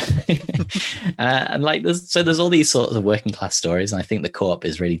cool. And there's all these sorts of working class stories, and I think the Co-op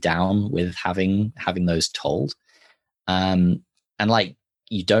is really down with having those told. And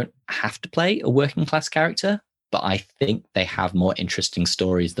you don't have to play a working class character, but I think they have more interesting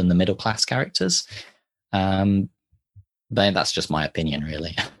stories than the middle class characters. But that's just my opinion,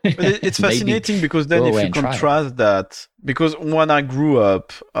 really. But it's fascinating because then if you contrast that, because when I grew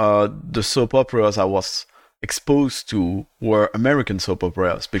up, the soap operas I was exposed to were American soap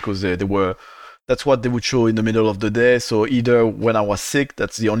operas, because they were, that's what they would show in the middle of the day. So either when I was sick,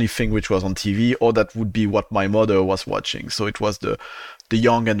 that's the only thing which was on TV, or that would be what my mother was watching. So it was the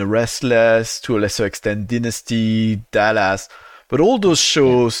Young and the Restless, to a lesser extent Dynasty, Dallas, but all those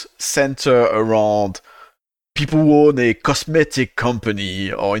shows center around people who own a cosmetic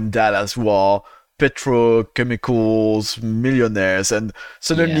company, or in Dallas who are petrochemicals millionaires, and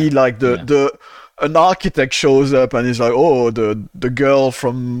suddenly an architect shows up and is like, oh, the girl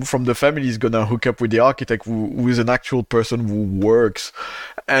from the family is gonna hook up with the architect who is an actual person who works.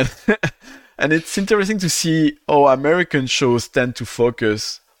 And and it's interesting to see how American shows tend to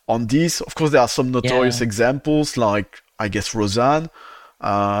focus on these. Of course, there are some notorious examples, like I guess Roseanne,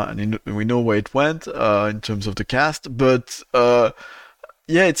 and we know where it went in terms of the cast. But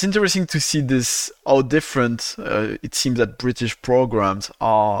it's interesting to see this, how different it seems that British programs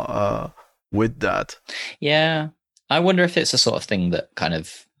are with that. Yeah, I wonder if it's a sort of thing that kind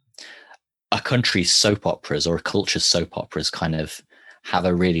of a country's soap operas or a culture's soap operas kind of have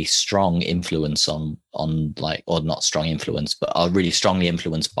a really strong influence on like, or not strong influence, but are really strongly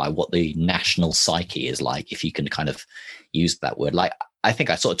influenced by what the national psyche is like, if you can kind of use that word. Like, I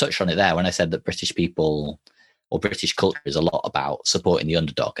think I sort of touched on it there when I said that British people or British culture is a lot about supporting the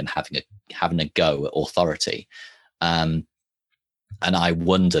underdog and having a go at authority. And I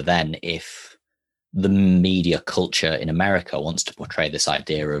wonder then if the media culture in America wants to portray this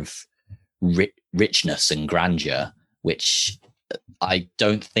idea of richness and grandeur, which I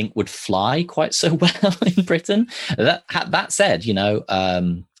don't think would fly quite so well in Britain. That said, you know,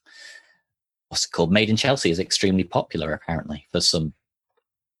 what's it called? Made in Chelsea is extremely popular, apparently, for some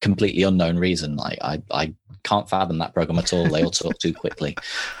completely unknown reason. I can't fathom that program at all. They all talk too quickly.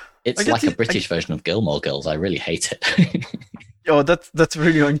 It's like a British version of Gilmore Girls. I really hate it. Oh, that's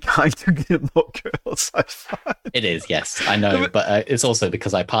really unkind to Gilmore Girls, I find. It is, yes, I know, but it's also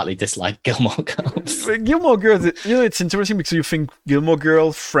because I partly dislike Gilmore Girls. Gilmore Girls, you know, it's interesting because you think Gilmore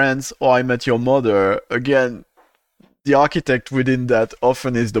Girls, Friends, or I Met Your Mother. Again, the architect within that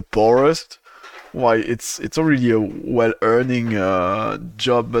often is the poorest. Why it's already a well-earning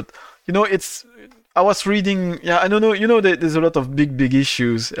job, but you know, I was reading. Yeah, I don't know. You know, there's a lot of big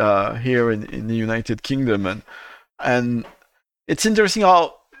issues here in the United Kingdom, and it's interesting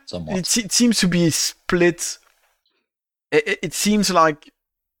how it seems to be split. It seems like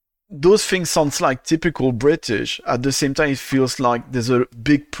those things sounds like typical British. At the same time, it feels like there's a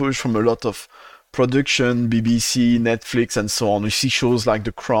big push from a lot of production, BBC, Netflix, and so on. We see shows like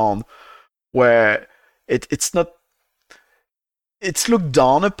The Crown, where it's not. It's looked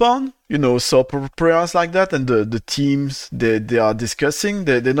down upon, you know, soap operas like that, and the themes they are discussing,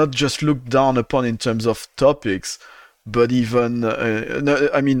 they're not just looked down upon in terms of topics, but even, no,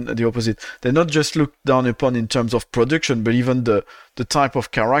 I mean the opposite. They're not just looked down upon in terms of production, but even the type of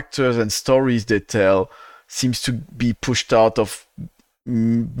characters and stories they tell seems to be pushed out of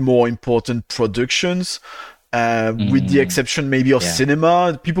more important productions, with the exception maybe of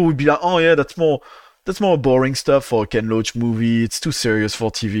cinema. People would be like, oh yeah, that's more boring stuff for a Ken Loach movie. It's too serious for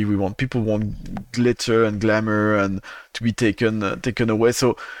TV. People want glitter and glamour and to be taken away.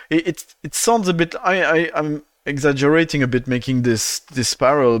 So it sounds a bit. I'm exaggerating a bit, making this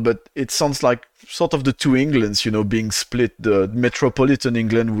parallel, but it sounds like sort of the two Englands, you know, being split. The metropolitan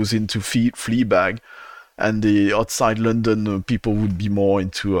England was into Fleabag, and the outside London people would be more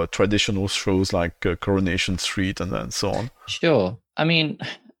into traditional shows like Coronation Street and so on. Sure. I mean,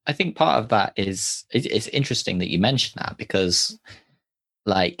 I think part of that is it's interesting that you mentioned that, because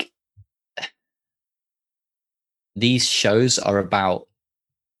like these shows are about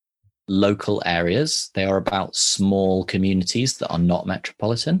local areas. They are about small communities that are not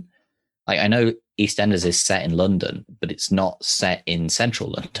metropolitan. Like, I know EastEnders is set in London, but it's not set in central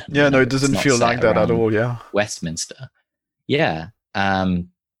London. Yeah, no, it doesn't feel like that at all. Yeah, Westminster. Yeah.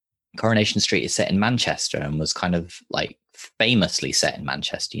 Coronation Street is set in Manchester and was kind of like famously set in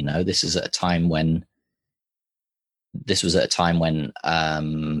Manchester. You know, this was at a time when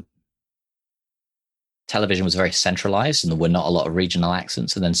television was very centralized and there were not a lot of regional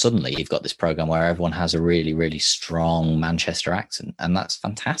accents, and then suddenly you've got this program where everyone has a really, really strong Manchester accent, and that's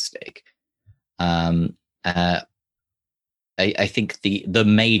fantastic. I think the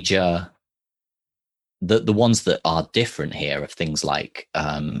major the ones that are different here are things like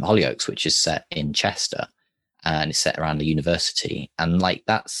Hollyoaks, which is set in Chester and it's set around a university, and like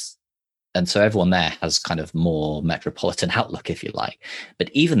and so everyone there has kind of more metropolitan outlook, if you like. But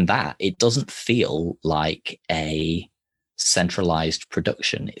even that, it doesn't feel like a centralized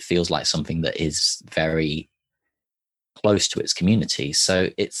production. It feels like something that is very close to its community. So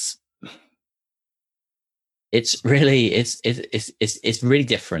it's really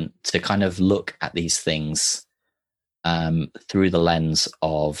different to kind of look at these things through the lens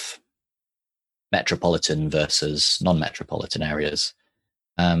of metropolitan versus non-metropolitan areas.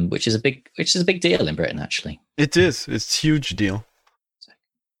 Which is a big deal in Britain, actually. It is. It's a huge deal.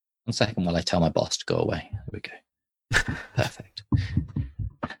 1 second while I tell my boss to go away. There we go. Perfect.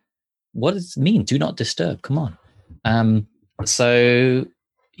 What does it mean? Do not disturb. Come on. So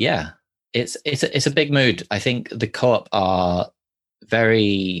yeah, it's a big mood. I think the Co-op are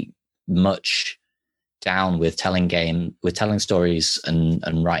very much down with telling stories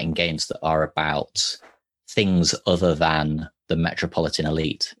and writing games that are about things other than the metropolitan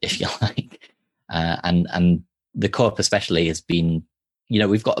elite, if you like. And the Co-op especially has been, you know,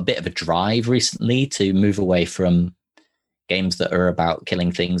 we've got a bit of a drive recently to move away from games that are about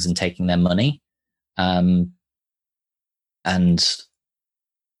killing things and taking their money. And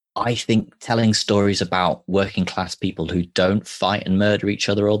I think telling stories about working class people who don't fight and murder each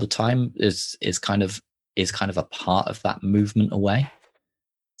other all the time is kind of a part of that movement away.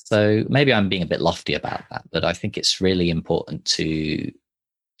 So maybe I'm being a bit lofty about that, but I think it's really important to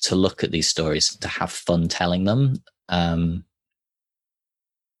look at these stories, to have fun telling them. I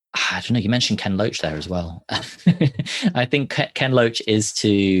don't know. You mentioned Ken Loach there as well. I think Ken Loach is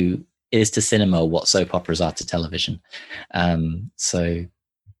to cinema what soap operas are to television. So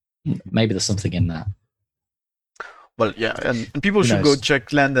maybe there's something in that. Well, yeah, and people should go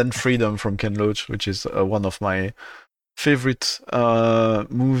check Land and Freedom from Ken Loach, which is one of my favorite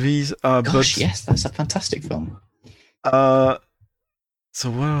movies. Gosh, yes, that's a fantastic film. So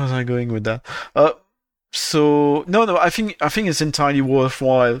where was I going with that? So no, I think it's entirely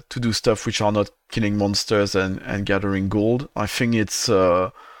worthwhile to do stuff which are not killing monsters and gathering gold. I think it's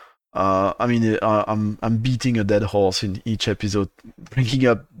I'm beating a dead horse in each episode, bringing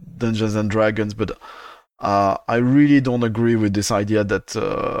up Dungeons and Dragons, but I really don't agree with this idea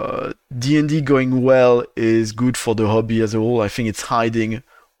that D&D going well is good for the hobby as a whole. I think it's hiding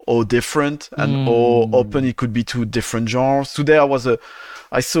how different and how open it could be to different genres. Today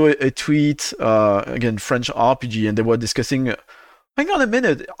I saw a tweet, again, French RPG, and they were discussing, hang on a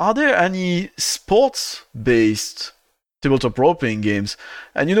minute, are there any sports-based tabletop role-playing games?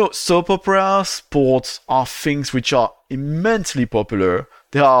 And soap opera, sports are things which are immensely popular.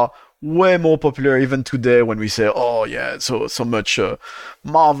 They are way more popular even today when we say, oh yeah, so much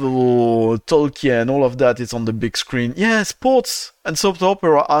Marvel, Tolkien, all of that is on the big screen. Yeah, sports and soap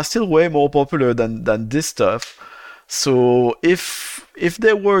opera are still way more popular than this stuff. So if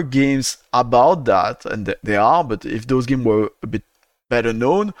there were games about that, and they are, but if those games were a bit better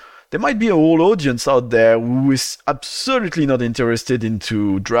known, there might be a whole audience out there who is absolutely not interested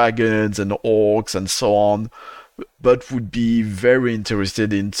into dragons and orcs and so on, but would be very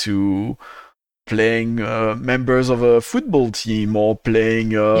interested into playing members of a football team or playing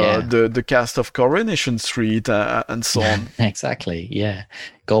the cast of Coronation Street and so on. Exactly, yeah.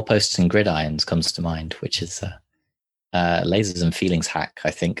 Goalposts and gridirons comes to mind, which is Lasers and Feelings hack,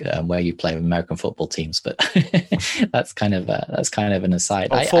 I think, where you play with American football teams, but that's kind of an aside.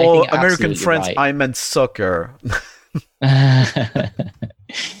 For American friends, right. I meant soccer.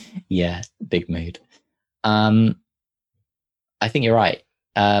 Yeah, big mood. I think you're right.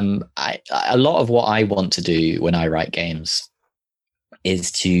 A lot of what I want to do when I write games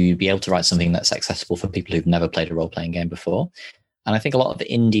is to be able to write something that's accessible for people who've never played a role-playing game before. And I think a lot of the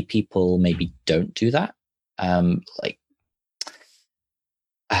indie people maybe don't do that. I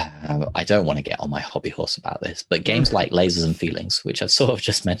don't want to get on my hobby horse about this, but games like Lasers and Feelings, which I've sort of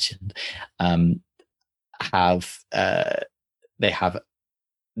just mentioned,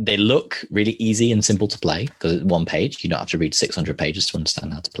 they look really easy and simple to play because it's one page. You don't have to read 600 pages to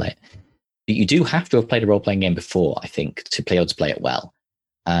understand how to play it. But you do have to have played a role-playing game before, I think, to be able to play it well.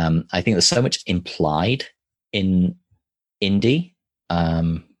 I think there's so much implied in indie.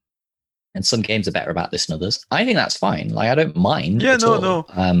 And some games are better about this than others. I think that's fine. Like, I don't mind. Yeah, no.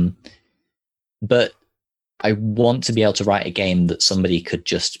 But I want to be able to write a game that somebody could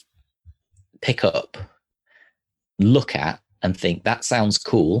just pick up, look at, and think, that sounds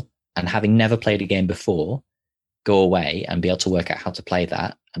cool. And having never played a game before, go away and be able to work out how to play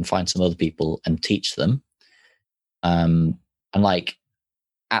that and find some other people and teach them. And like,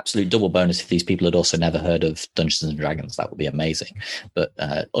 absolute double bonus if these people had also never heard of Dungeons and Dragons. That would be amazing, but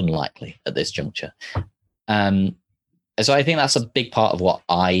unlikely at this juncture. So I think that's a big part of what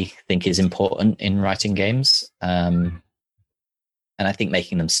I think is important in writing games. And I think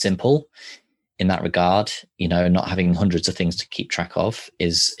making them simple in that regard, not having hundreds of things to keep track of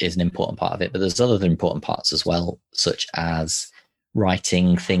is an important part of it. But there's other important parts as well, such as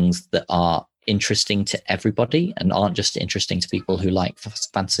writing things that are interesting to everybody and aren't just interesting to people who like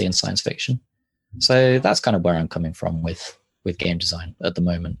fantasy and science fiction. So that's kind of where I'm coming from with game design at the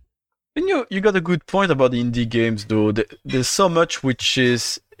moment. And you got a good point about indie games, though. There's so much which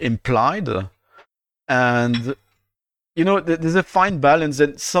is implied, and there's a fine balance.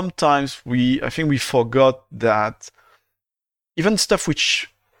 And sometimes I think we forgot that even stuff which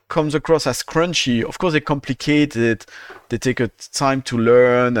comes across as crunchy, of course, they complicate it. They take a time to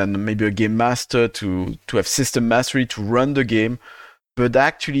learn, and maybe a game master to have system mastery to run the game. But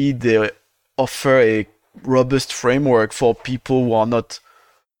actually, they offer a robust framework for people who are not,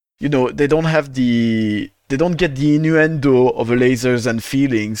 they don't get the innuendo of a Lasers and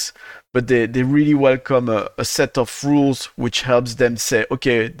Feelings, but they really welcome a set of rules which helps them say,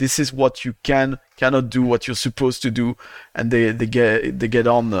 okay, this is what you cannot do, what you're supposed to do, and they get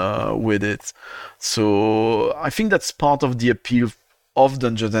on with it. So I think that's part of the appeal of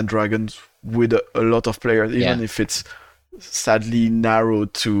Dungeons and Dragons with a lot of players, even if it's sadly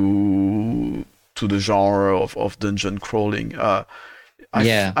narrowed to the genre of dungeon crawling.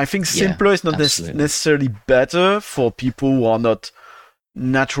 I think simpler is not necessarily better for people who are not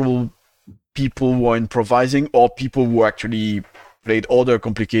natural people who are improvising, or people who actually played other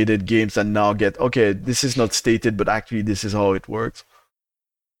complicated games and now get, okay, this is not stated, but actually this is how it works.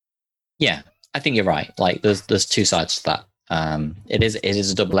 Yeah, I think you're right. Like there's two sides to that. It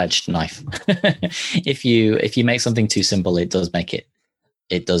is a double-edged knife. If you make something too simple, it does make you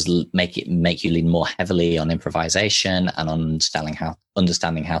lean more heavily on improvisation and on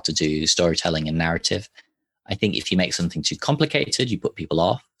understanding how to do storytelling and narrative. I think if you make something too complicated, you put people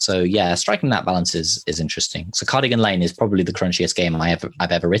off. So yeah, striking that balance is interesting. So Cardigan Lane is probably the crunchiest game I've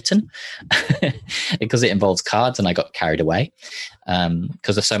ever written because it involves cards, and I got carried away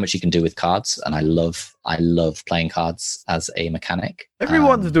because there's so much you can do with cards, and I love playing cards as a mechanic.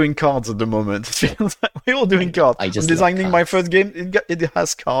 Everyone's doing cards at the moment. It feels like we're all doing cards. I'm designing my first game. It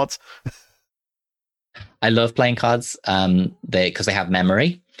has cards. I love playing cards because they have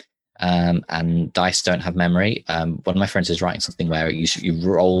memory. And dice don't have memory. One of my friends is writing something where you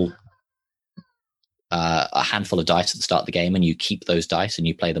roll a handful of dice at the start of the game, and you keep those dice and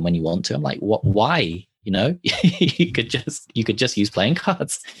you play them when you want to. I'm like, what? Why? You know, you could just use playing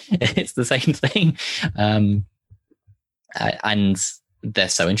cards. It's the same thing. And they're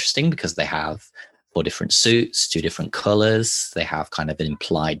so interesting because they have 4 different suits, 2 different colors. They have kind of an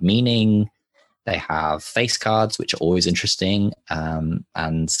implied meaning. They have face cards, which are always interesting, and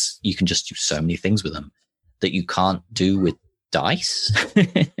you can just do so many things with them that you can't do with dice.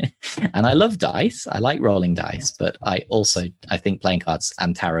 And I love dice. I like rolling dice, but I think playing cards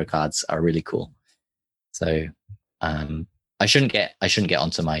and tarot cards are really cool. So I shouldn't get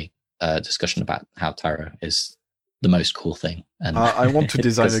onto my discussion about how tarot is the most cool thing. And I want to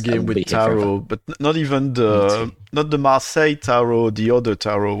design a game with tarot, but not even not the Marseille tarot, the other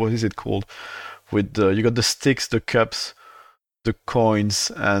tarot. What is it called? With you got the sticks, the cups, the coins,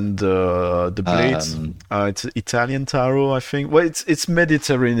 and the blades. It's Italian tarot, I think. Well, it's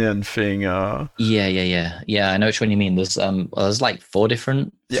Mediterranean thing. Yeah. I know which one you mean. There's like 3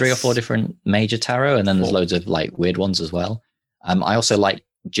 or 4 different major tarot, and then there's loads of like weird ones as well. I also like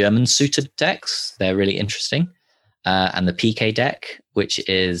German suited decks. They're really interesting. And the PK deck, which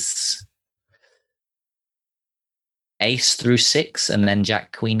is Ace through 6 and then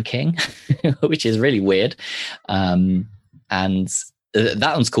Jack, Queen, King, which is really weird. And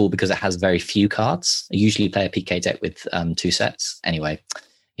that one's cool because it has very few cards. I usually play a PK deck with 2 sets. Anyway,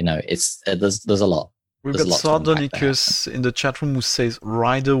 you know, it's there's a lot. We've got Sardonicus in the chat room who says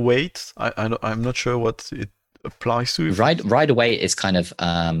Rider Waite. I'm not sure what it applies to. Rider Waite is kind of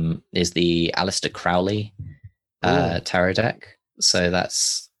is the Aleister Crowley tarot deck. So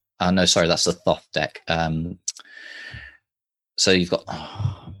that's that's the Thoth deck. So you've got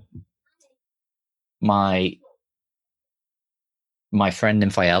my friend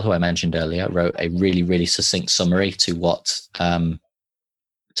Infael, who I mentioned earlier, wrote a really, really succinct summary to what to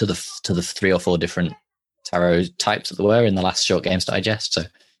the 3 or 4 different tarot types that there were in the last Short Games Digest. So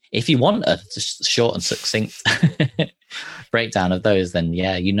if you want a just short and succinct breakdown of those, then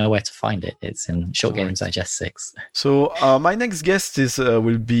yeah, you know where to find it. It's in Short Games Digest 6. So my next guest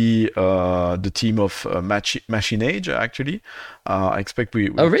will be the team of Machine Age. Actually, I expect we.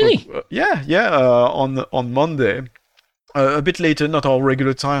 Oh really? On Monday, a bit later, not our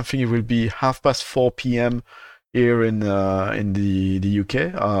regular time. I think it will be 4:30 p.m. here in the UK,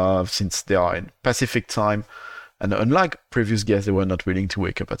 since they are in Pacific time. And unlike previous guests, they were not willing to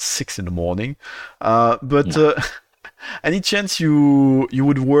wake up at 6 a.m. Any chance you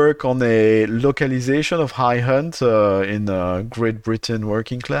would work on a localization of High Hunt in Great Britain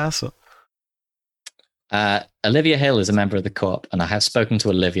working class? Olivia Hill is a member of the co-op, and I have spoken to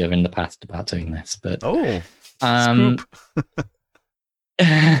Olivia in the past about doing this. But scoop.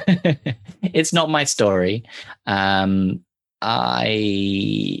 It's not my story.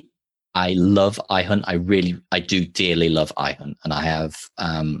 I love iHunt. I do dearly love iHunt, and I have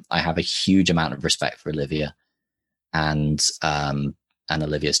a huge amount of respect for Olivia and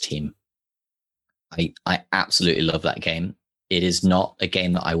Olivia's team. I absolutely love that game. It is not a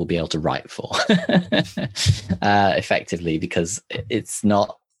game that I will be able to write for effectively, because it's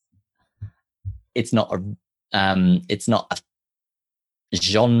not a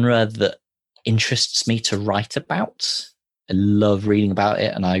genre that interests me to write about. I love reading about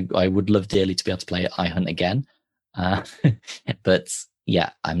it, and I would love dearly to be able to play iHunt again. But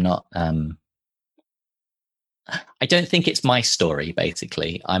yeah, I'm not. I don't think it's my story.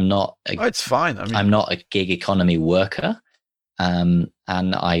 Basically, I'm not. It's fine. I'm not a gig economy worker, and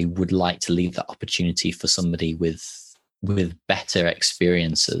I would like to leave that opportunity for somebody with better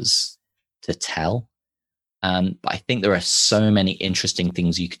experiences to tell. But I think there are so many interesting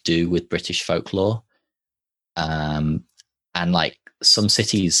things you could do with British folklore. And like some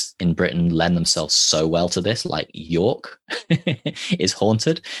cities in Britain lend themselves so well to this, like York is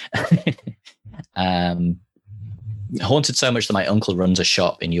haunted. Haunted so much that my uncle runs a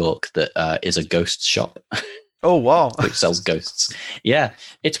shop in York that is a ghost shop. Oh, wow. Which sells ghosts. Yeah,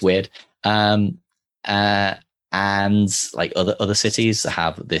 it's weird. And like other cities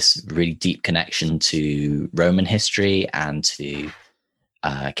have this really deep connection to Roman history and to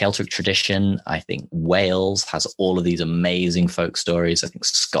Celtic tradition. I think Wales has all of these amazing folk stories. I think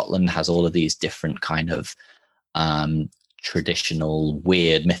Scotland has all of these different kind of traditional,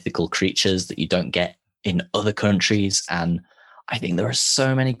 weird, mythical creatures that you don't get in other countries. And I think there are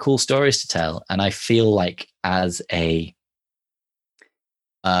so many cool stories to tell. And I feel like as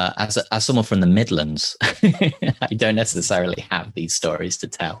someone from the Midlands, I don't necessarily have these stories to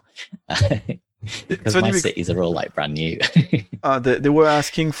tell. Because my cities are all like brand new. They were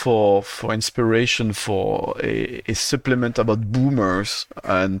asking for inspiration for a supplement about boomers,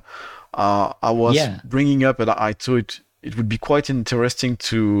 and I was bringing up, and I thought it would be quite interesting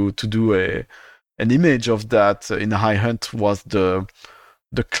to do an image of that in High Hunt. Was the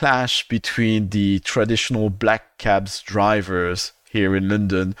clash between the traditional black cabs drivers here in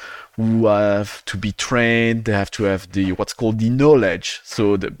London, who have to be trained. They have to have what's called the knowledge.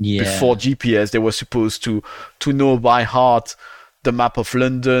 So before GPS, they were supposed to know by heart the map of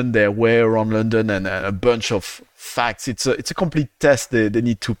London, their way around London, and a bunch of facts. It's a complete test they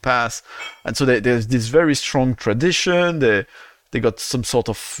need to pass. And so there's this very strong tradition. They got some sort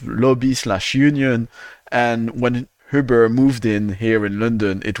of lobby/union. And when Uber moved in here in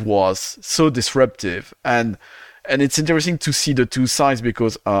London, it was so disruptive. And it's interesting to see the two sides,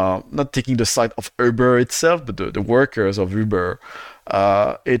 because not taking the side of Uber itself, but the workers of Uber,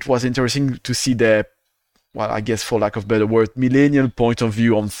 it was interesting to see their, well, I guess for lack of a better word, millennial point of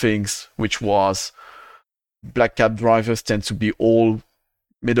view on things, which was black cab drivers tend to be all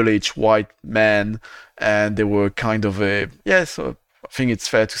middle-aged white men, and they were kind of I think it's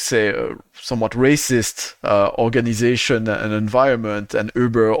fair to say a somewhat racist organization and environment, and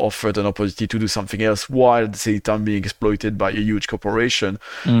Uber offered an opportunity to do something else while at the same time being exploited by a huge corporation.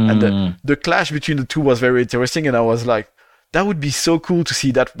 And the clash between the two was very interesting, and I was like, that would be so cool to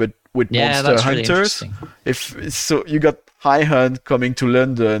see that with Monster Hunters. If so, you got High Hunt coming to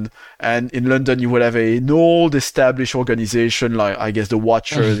London, and in London you would have an old established organization like, I guess, the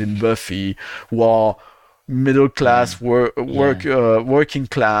Watchers in Buffy, who are middle class, working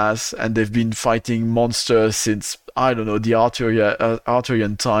class, and they've been fighting monsters since, I don't know, the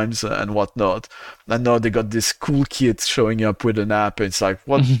Arthurian times and whatnot. And now they got this cool kids showing up with an app. It's like,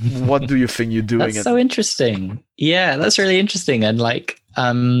 what do you think you're doing? That's so interesting. Yeah, that's really interesting. And like,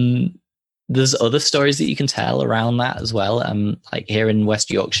 there's other stories that you can tell around that as well. Like here in West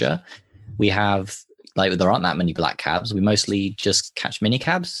Yorkshire, we have, like, there aren't that many black cabs. We mostly just catch mini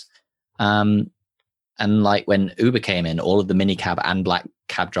cabs. And like when Uber came in, all of the minicab and black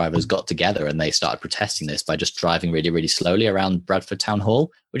cab drivers got together and they started protesting this by just driving really, really slowly around Bradford Town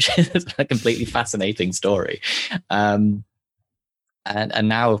Hall, which is a completely fascinating story. And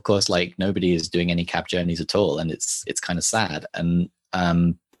now, of course, like nobody is doing any cab journeys at all, and it's kind of sad. And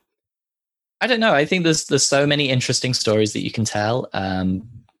I don't know. I think there's so many interesting stories that you can tell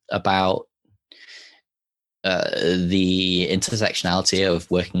about the intersectionality of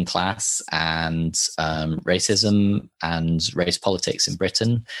working class and racism and race politics in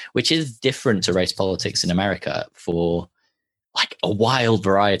Britain, which is different to race politics in America for like a wild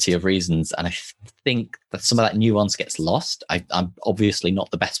variety of reasons. And I think that some of that nuance gets lost. I'm obviously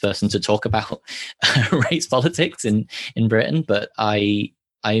not the best person to talk about race politics in Britain, but I'm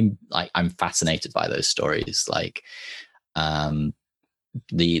fascinated by those stories. Like,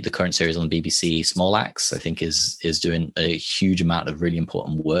 the current series on the BBC, Small Axe, I think is doing a huge amount of really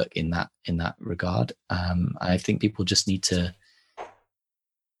important work in that regard. I think people just need to.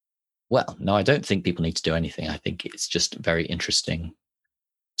 Well, no, I don't think people need to do anything. I think it's just very interesting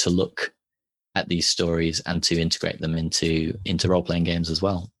to look at these stories and to integrate them into role-playing games as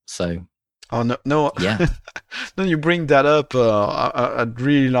well. So. Oh no! Yeah. No, you bring that up. I'd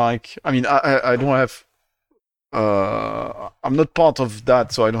really like. I mean, I don't have. I'm not part of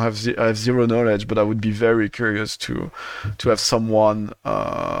that, so I don't have I have zero knowledge. But I would be very curious to have someone,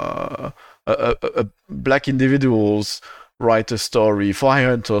 black individuals, write a story for High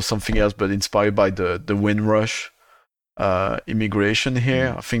Hunt or something else, but inspired by the Windrush immigration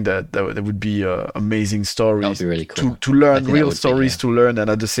here. I think that would be amazing stories. That would be really cool. To learn real stories, to learn, and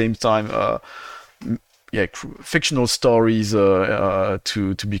at the same time fictional stories to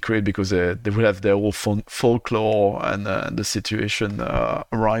be created, because they will have their whole folklore and the situation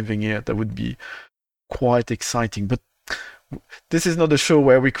arriving here. That would be quite exciting. But this is not a show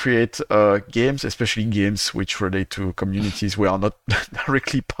where we create games, especially games which relate to communities we are not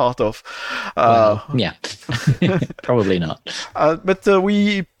directly part of. Yeah, probably not. But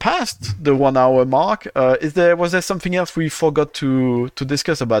we passed the 1 hour mark. Was there something else we forgot to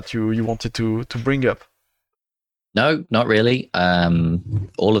discuss about you wanted to bring up? No, not really.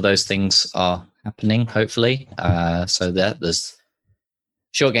 All of those things are happening, hopefully. So there's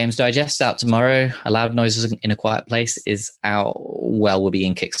Short Games Digest out tomorrow. A Loud Noises in a Quiet Place is out. Well, we'll be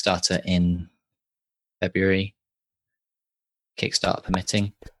in Kickstarter in February, Kickstarter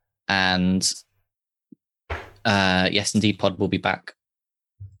permitting. And Yes Indeed Pod will be back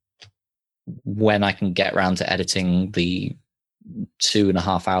when I can get around to editing the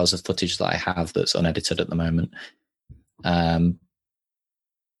 2.5 hours of footage that I have that's unedited at the moment.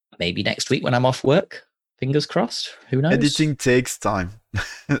 Maybe next week when I'm off work. Fingers crossed. Who knows? Editing takes time.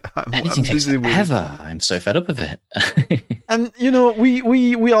 Editing takes forever. I'm so fed up of it. And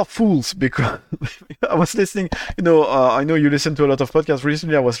we are fools, because I was listening. I know you listen to a lot of podcasts.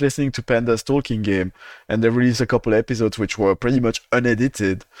 Recently, I was listening to Panda's Talking Game, and they released a couple episodes which were pretty much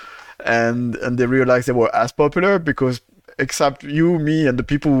unedited, and they realized they were as popular because, except you, me, and the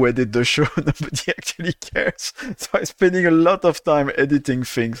people who edit the show, nobody actually cares. So I'm spending a lot of time editing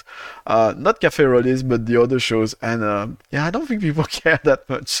things. Not Café Rolistes, but the other shows. And I don't think people care that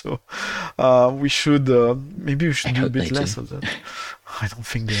much. So we should, maybe we should do a bit less of that. I don't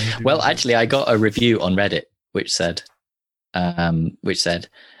think they do. Well, actually, I got a review on Reddit which said,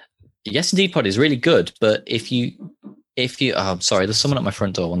 Yes Indeed Pod is really good, but if you, I'm sorry, there's someone at my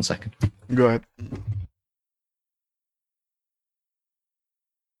front door. 1 second. Go ahead.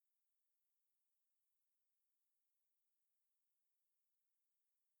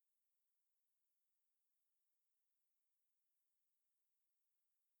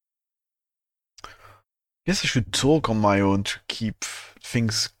 I guess I should talk on my own to keep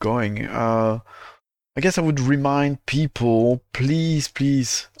things going. I guess I would remind people, please.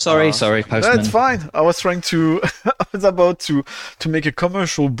 Sorry, postman. That's fine. I was about to make a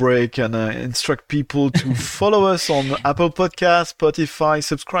commercial break and instruct people to follow us on Apple Podcasts, Spotify,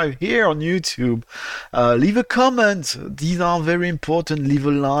 subscribe here on YouTube, leave a comment. These are very important. Leave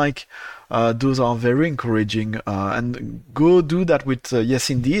a like. Those are very encouraging, and go do that with Yes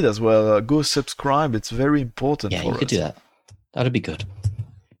Indeed as well. Go subscribe; it's very important. Yeah, for you could us. do that. That'd be good.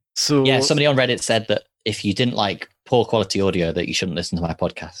 So yeah, somebody on Reddit said that if you didn't like poor quality audio, that you shouldn't listen to my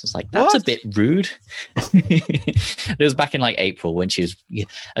podcast. It's like, that's What? a bit rude. It was back in like April when she was.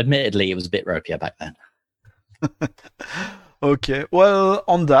 Admittedly, it was a bit ropier back then. Okay, well,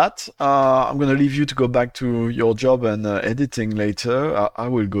 on that, I'm going to leave you to go back to your job and editing later. I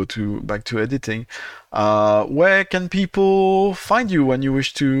will go back to editing. Where can people find you when you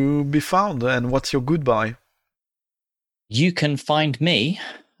wish to be found, and what's your goodbye? You can find me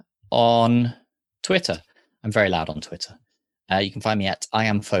on Twitter. I'm very loud on Twitter. You can find me at I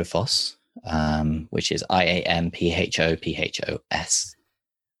am Phofos, which is IAMPHOPHOS.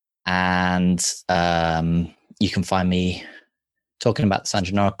 And you can find me talking about the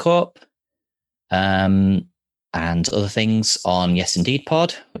Jenaro Corp and other things on Yes Indeed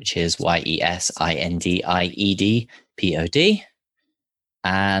Pod, which is YESINDIEDPOD.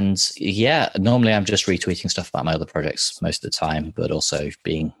 And yeah, normally I'm just retweeting stuff about my other projects most of the time, but also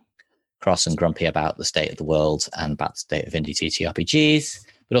being cross and grumpy about the state of the world and about the state of indie TTRPGs,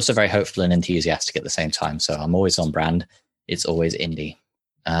 but also very hopeful and enthusiastic at the same time. So I'm always on brand. It's always indie.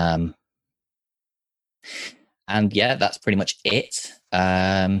 And yeah, that's pretty much it.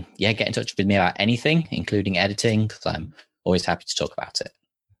 Yeah, get in touch with me about anything, including editing, because I'm always happy to talk about it.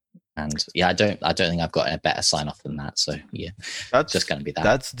 And yeah, I don't think I've got a better sign off than that. So yeah, that's just going to be that.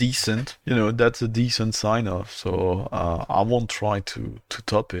 That's decent. That's a decent sign off. So I won't try to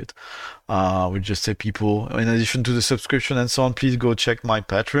top it. We'll just say, people, in addition to the subscription and so on, please go check my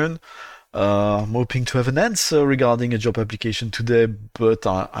Patreon. I'm hoping to have an answer regarding a job application today, but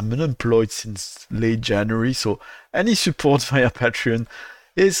I'm unemployed since late January, so any support via Patreon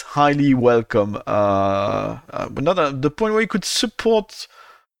is highly welcome. But not at the point where you could support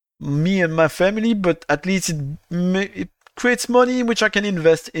me and my family, but at least it creates money which I can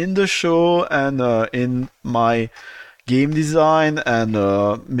invest in the show and in my game design and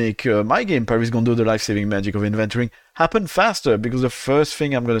make my game, Paris Gondo, The Life-Saving Magic of Inventoring, happen faster, because the first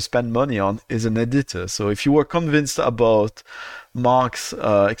thing I'm going to spend money on is an editor. So if you were convinced about Marx's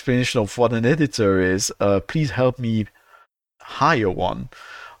explanation of what an editor is, please help me hire one.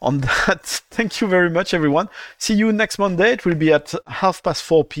 on that, thank you very much, everyone. See you next Monday. It will be at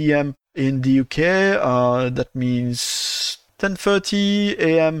 4:30 p.m. in the UK. That means 10:30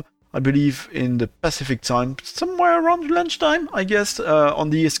 a.m., I believe, in the Pacific time, somewhere around lunchtime, I guess, on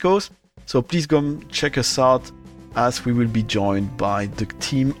the East Coast. So please go check us out, as we will be joined by the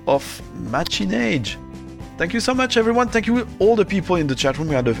team of Machinage. Thank you so much, everyone. Thank you all the people in the chat room.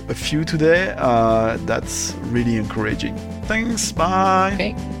 We had a few today. That's really encouraging. Thanks. Bye.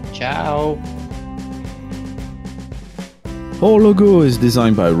 Okay. Ciao. Our logo is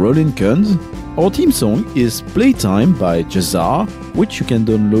designed by Roland Kunz. Our theme song is Playtime by Jenaro, which you can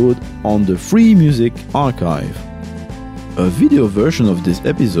download on the Free Music Archive. A video version of this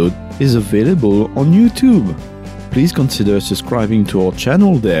episode is available on YouTube. Please consider subscribing to our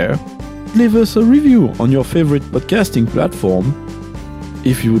channel there. Leave us a review on your favorite podcasting platform.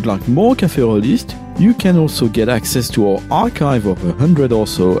 If you would like more Café Rolistes, you can also get access to our archive of 100 or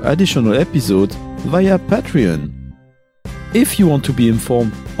so additional episodes via Patreon. If you want to be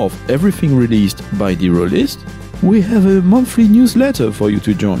informed of everything released by the Rolistes, we have a monthly newsletter for you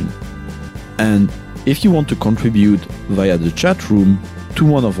to join. And if you want to contribute via the chat room to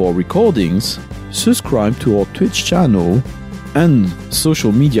one of our recordings, subscribe to our Twitch channel and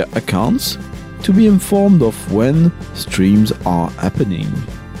social media accounts to be informed of when streams are happening.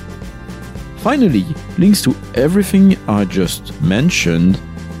 Finally, links to everything I just mentioned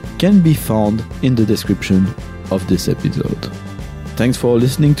can be found in the description of this episode. Thanks for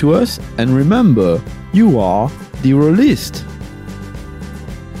listening to us, and remember, you are the Rolistes.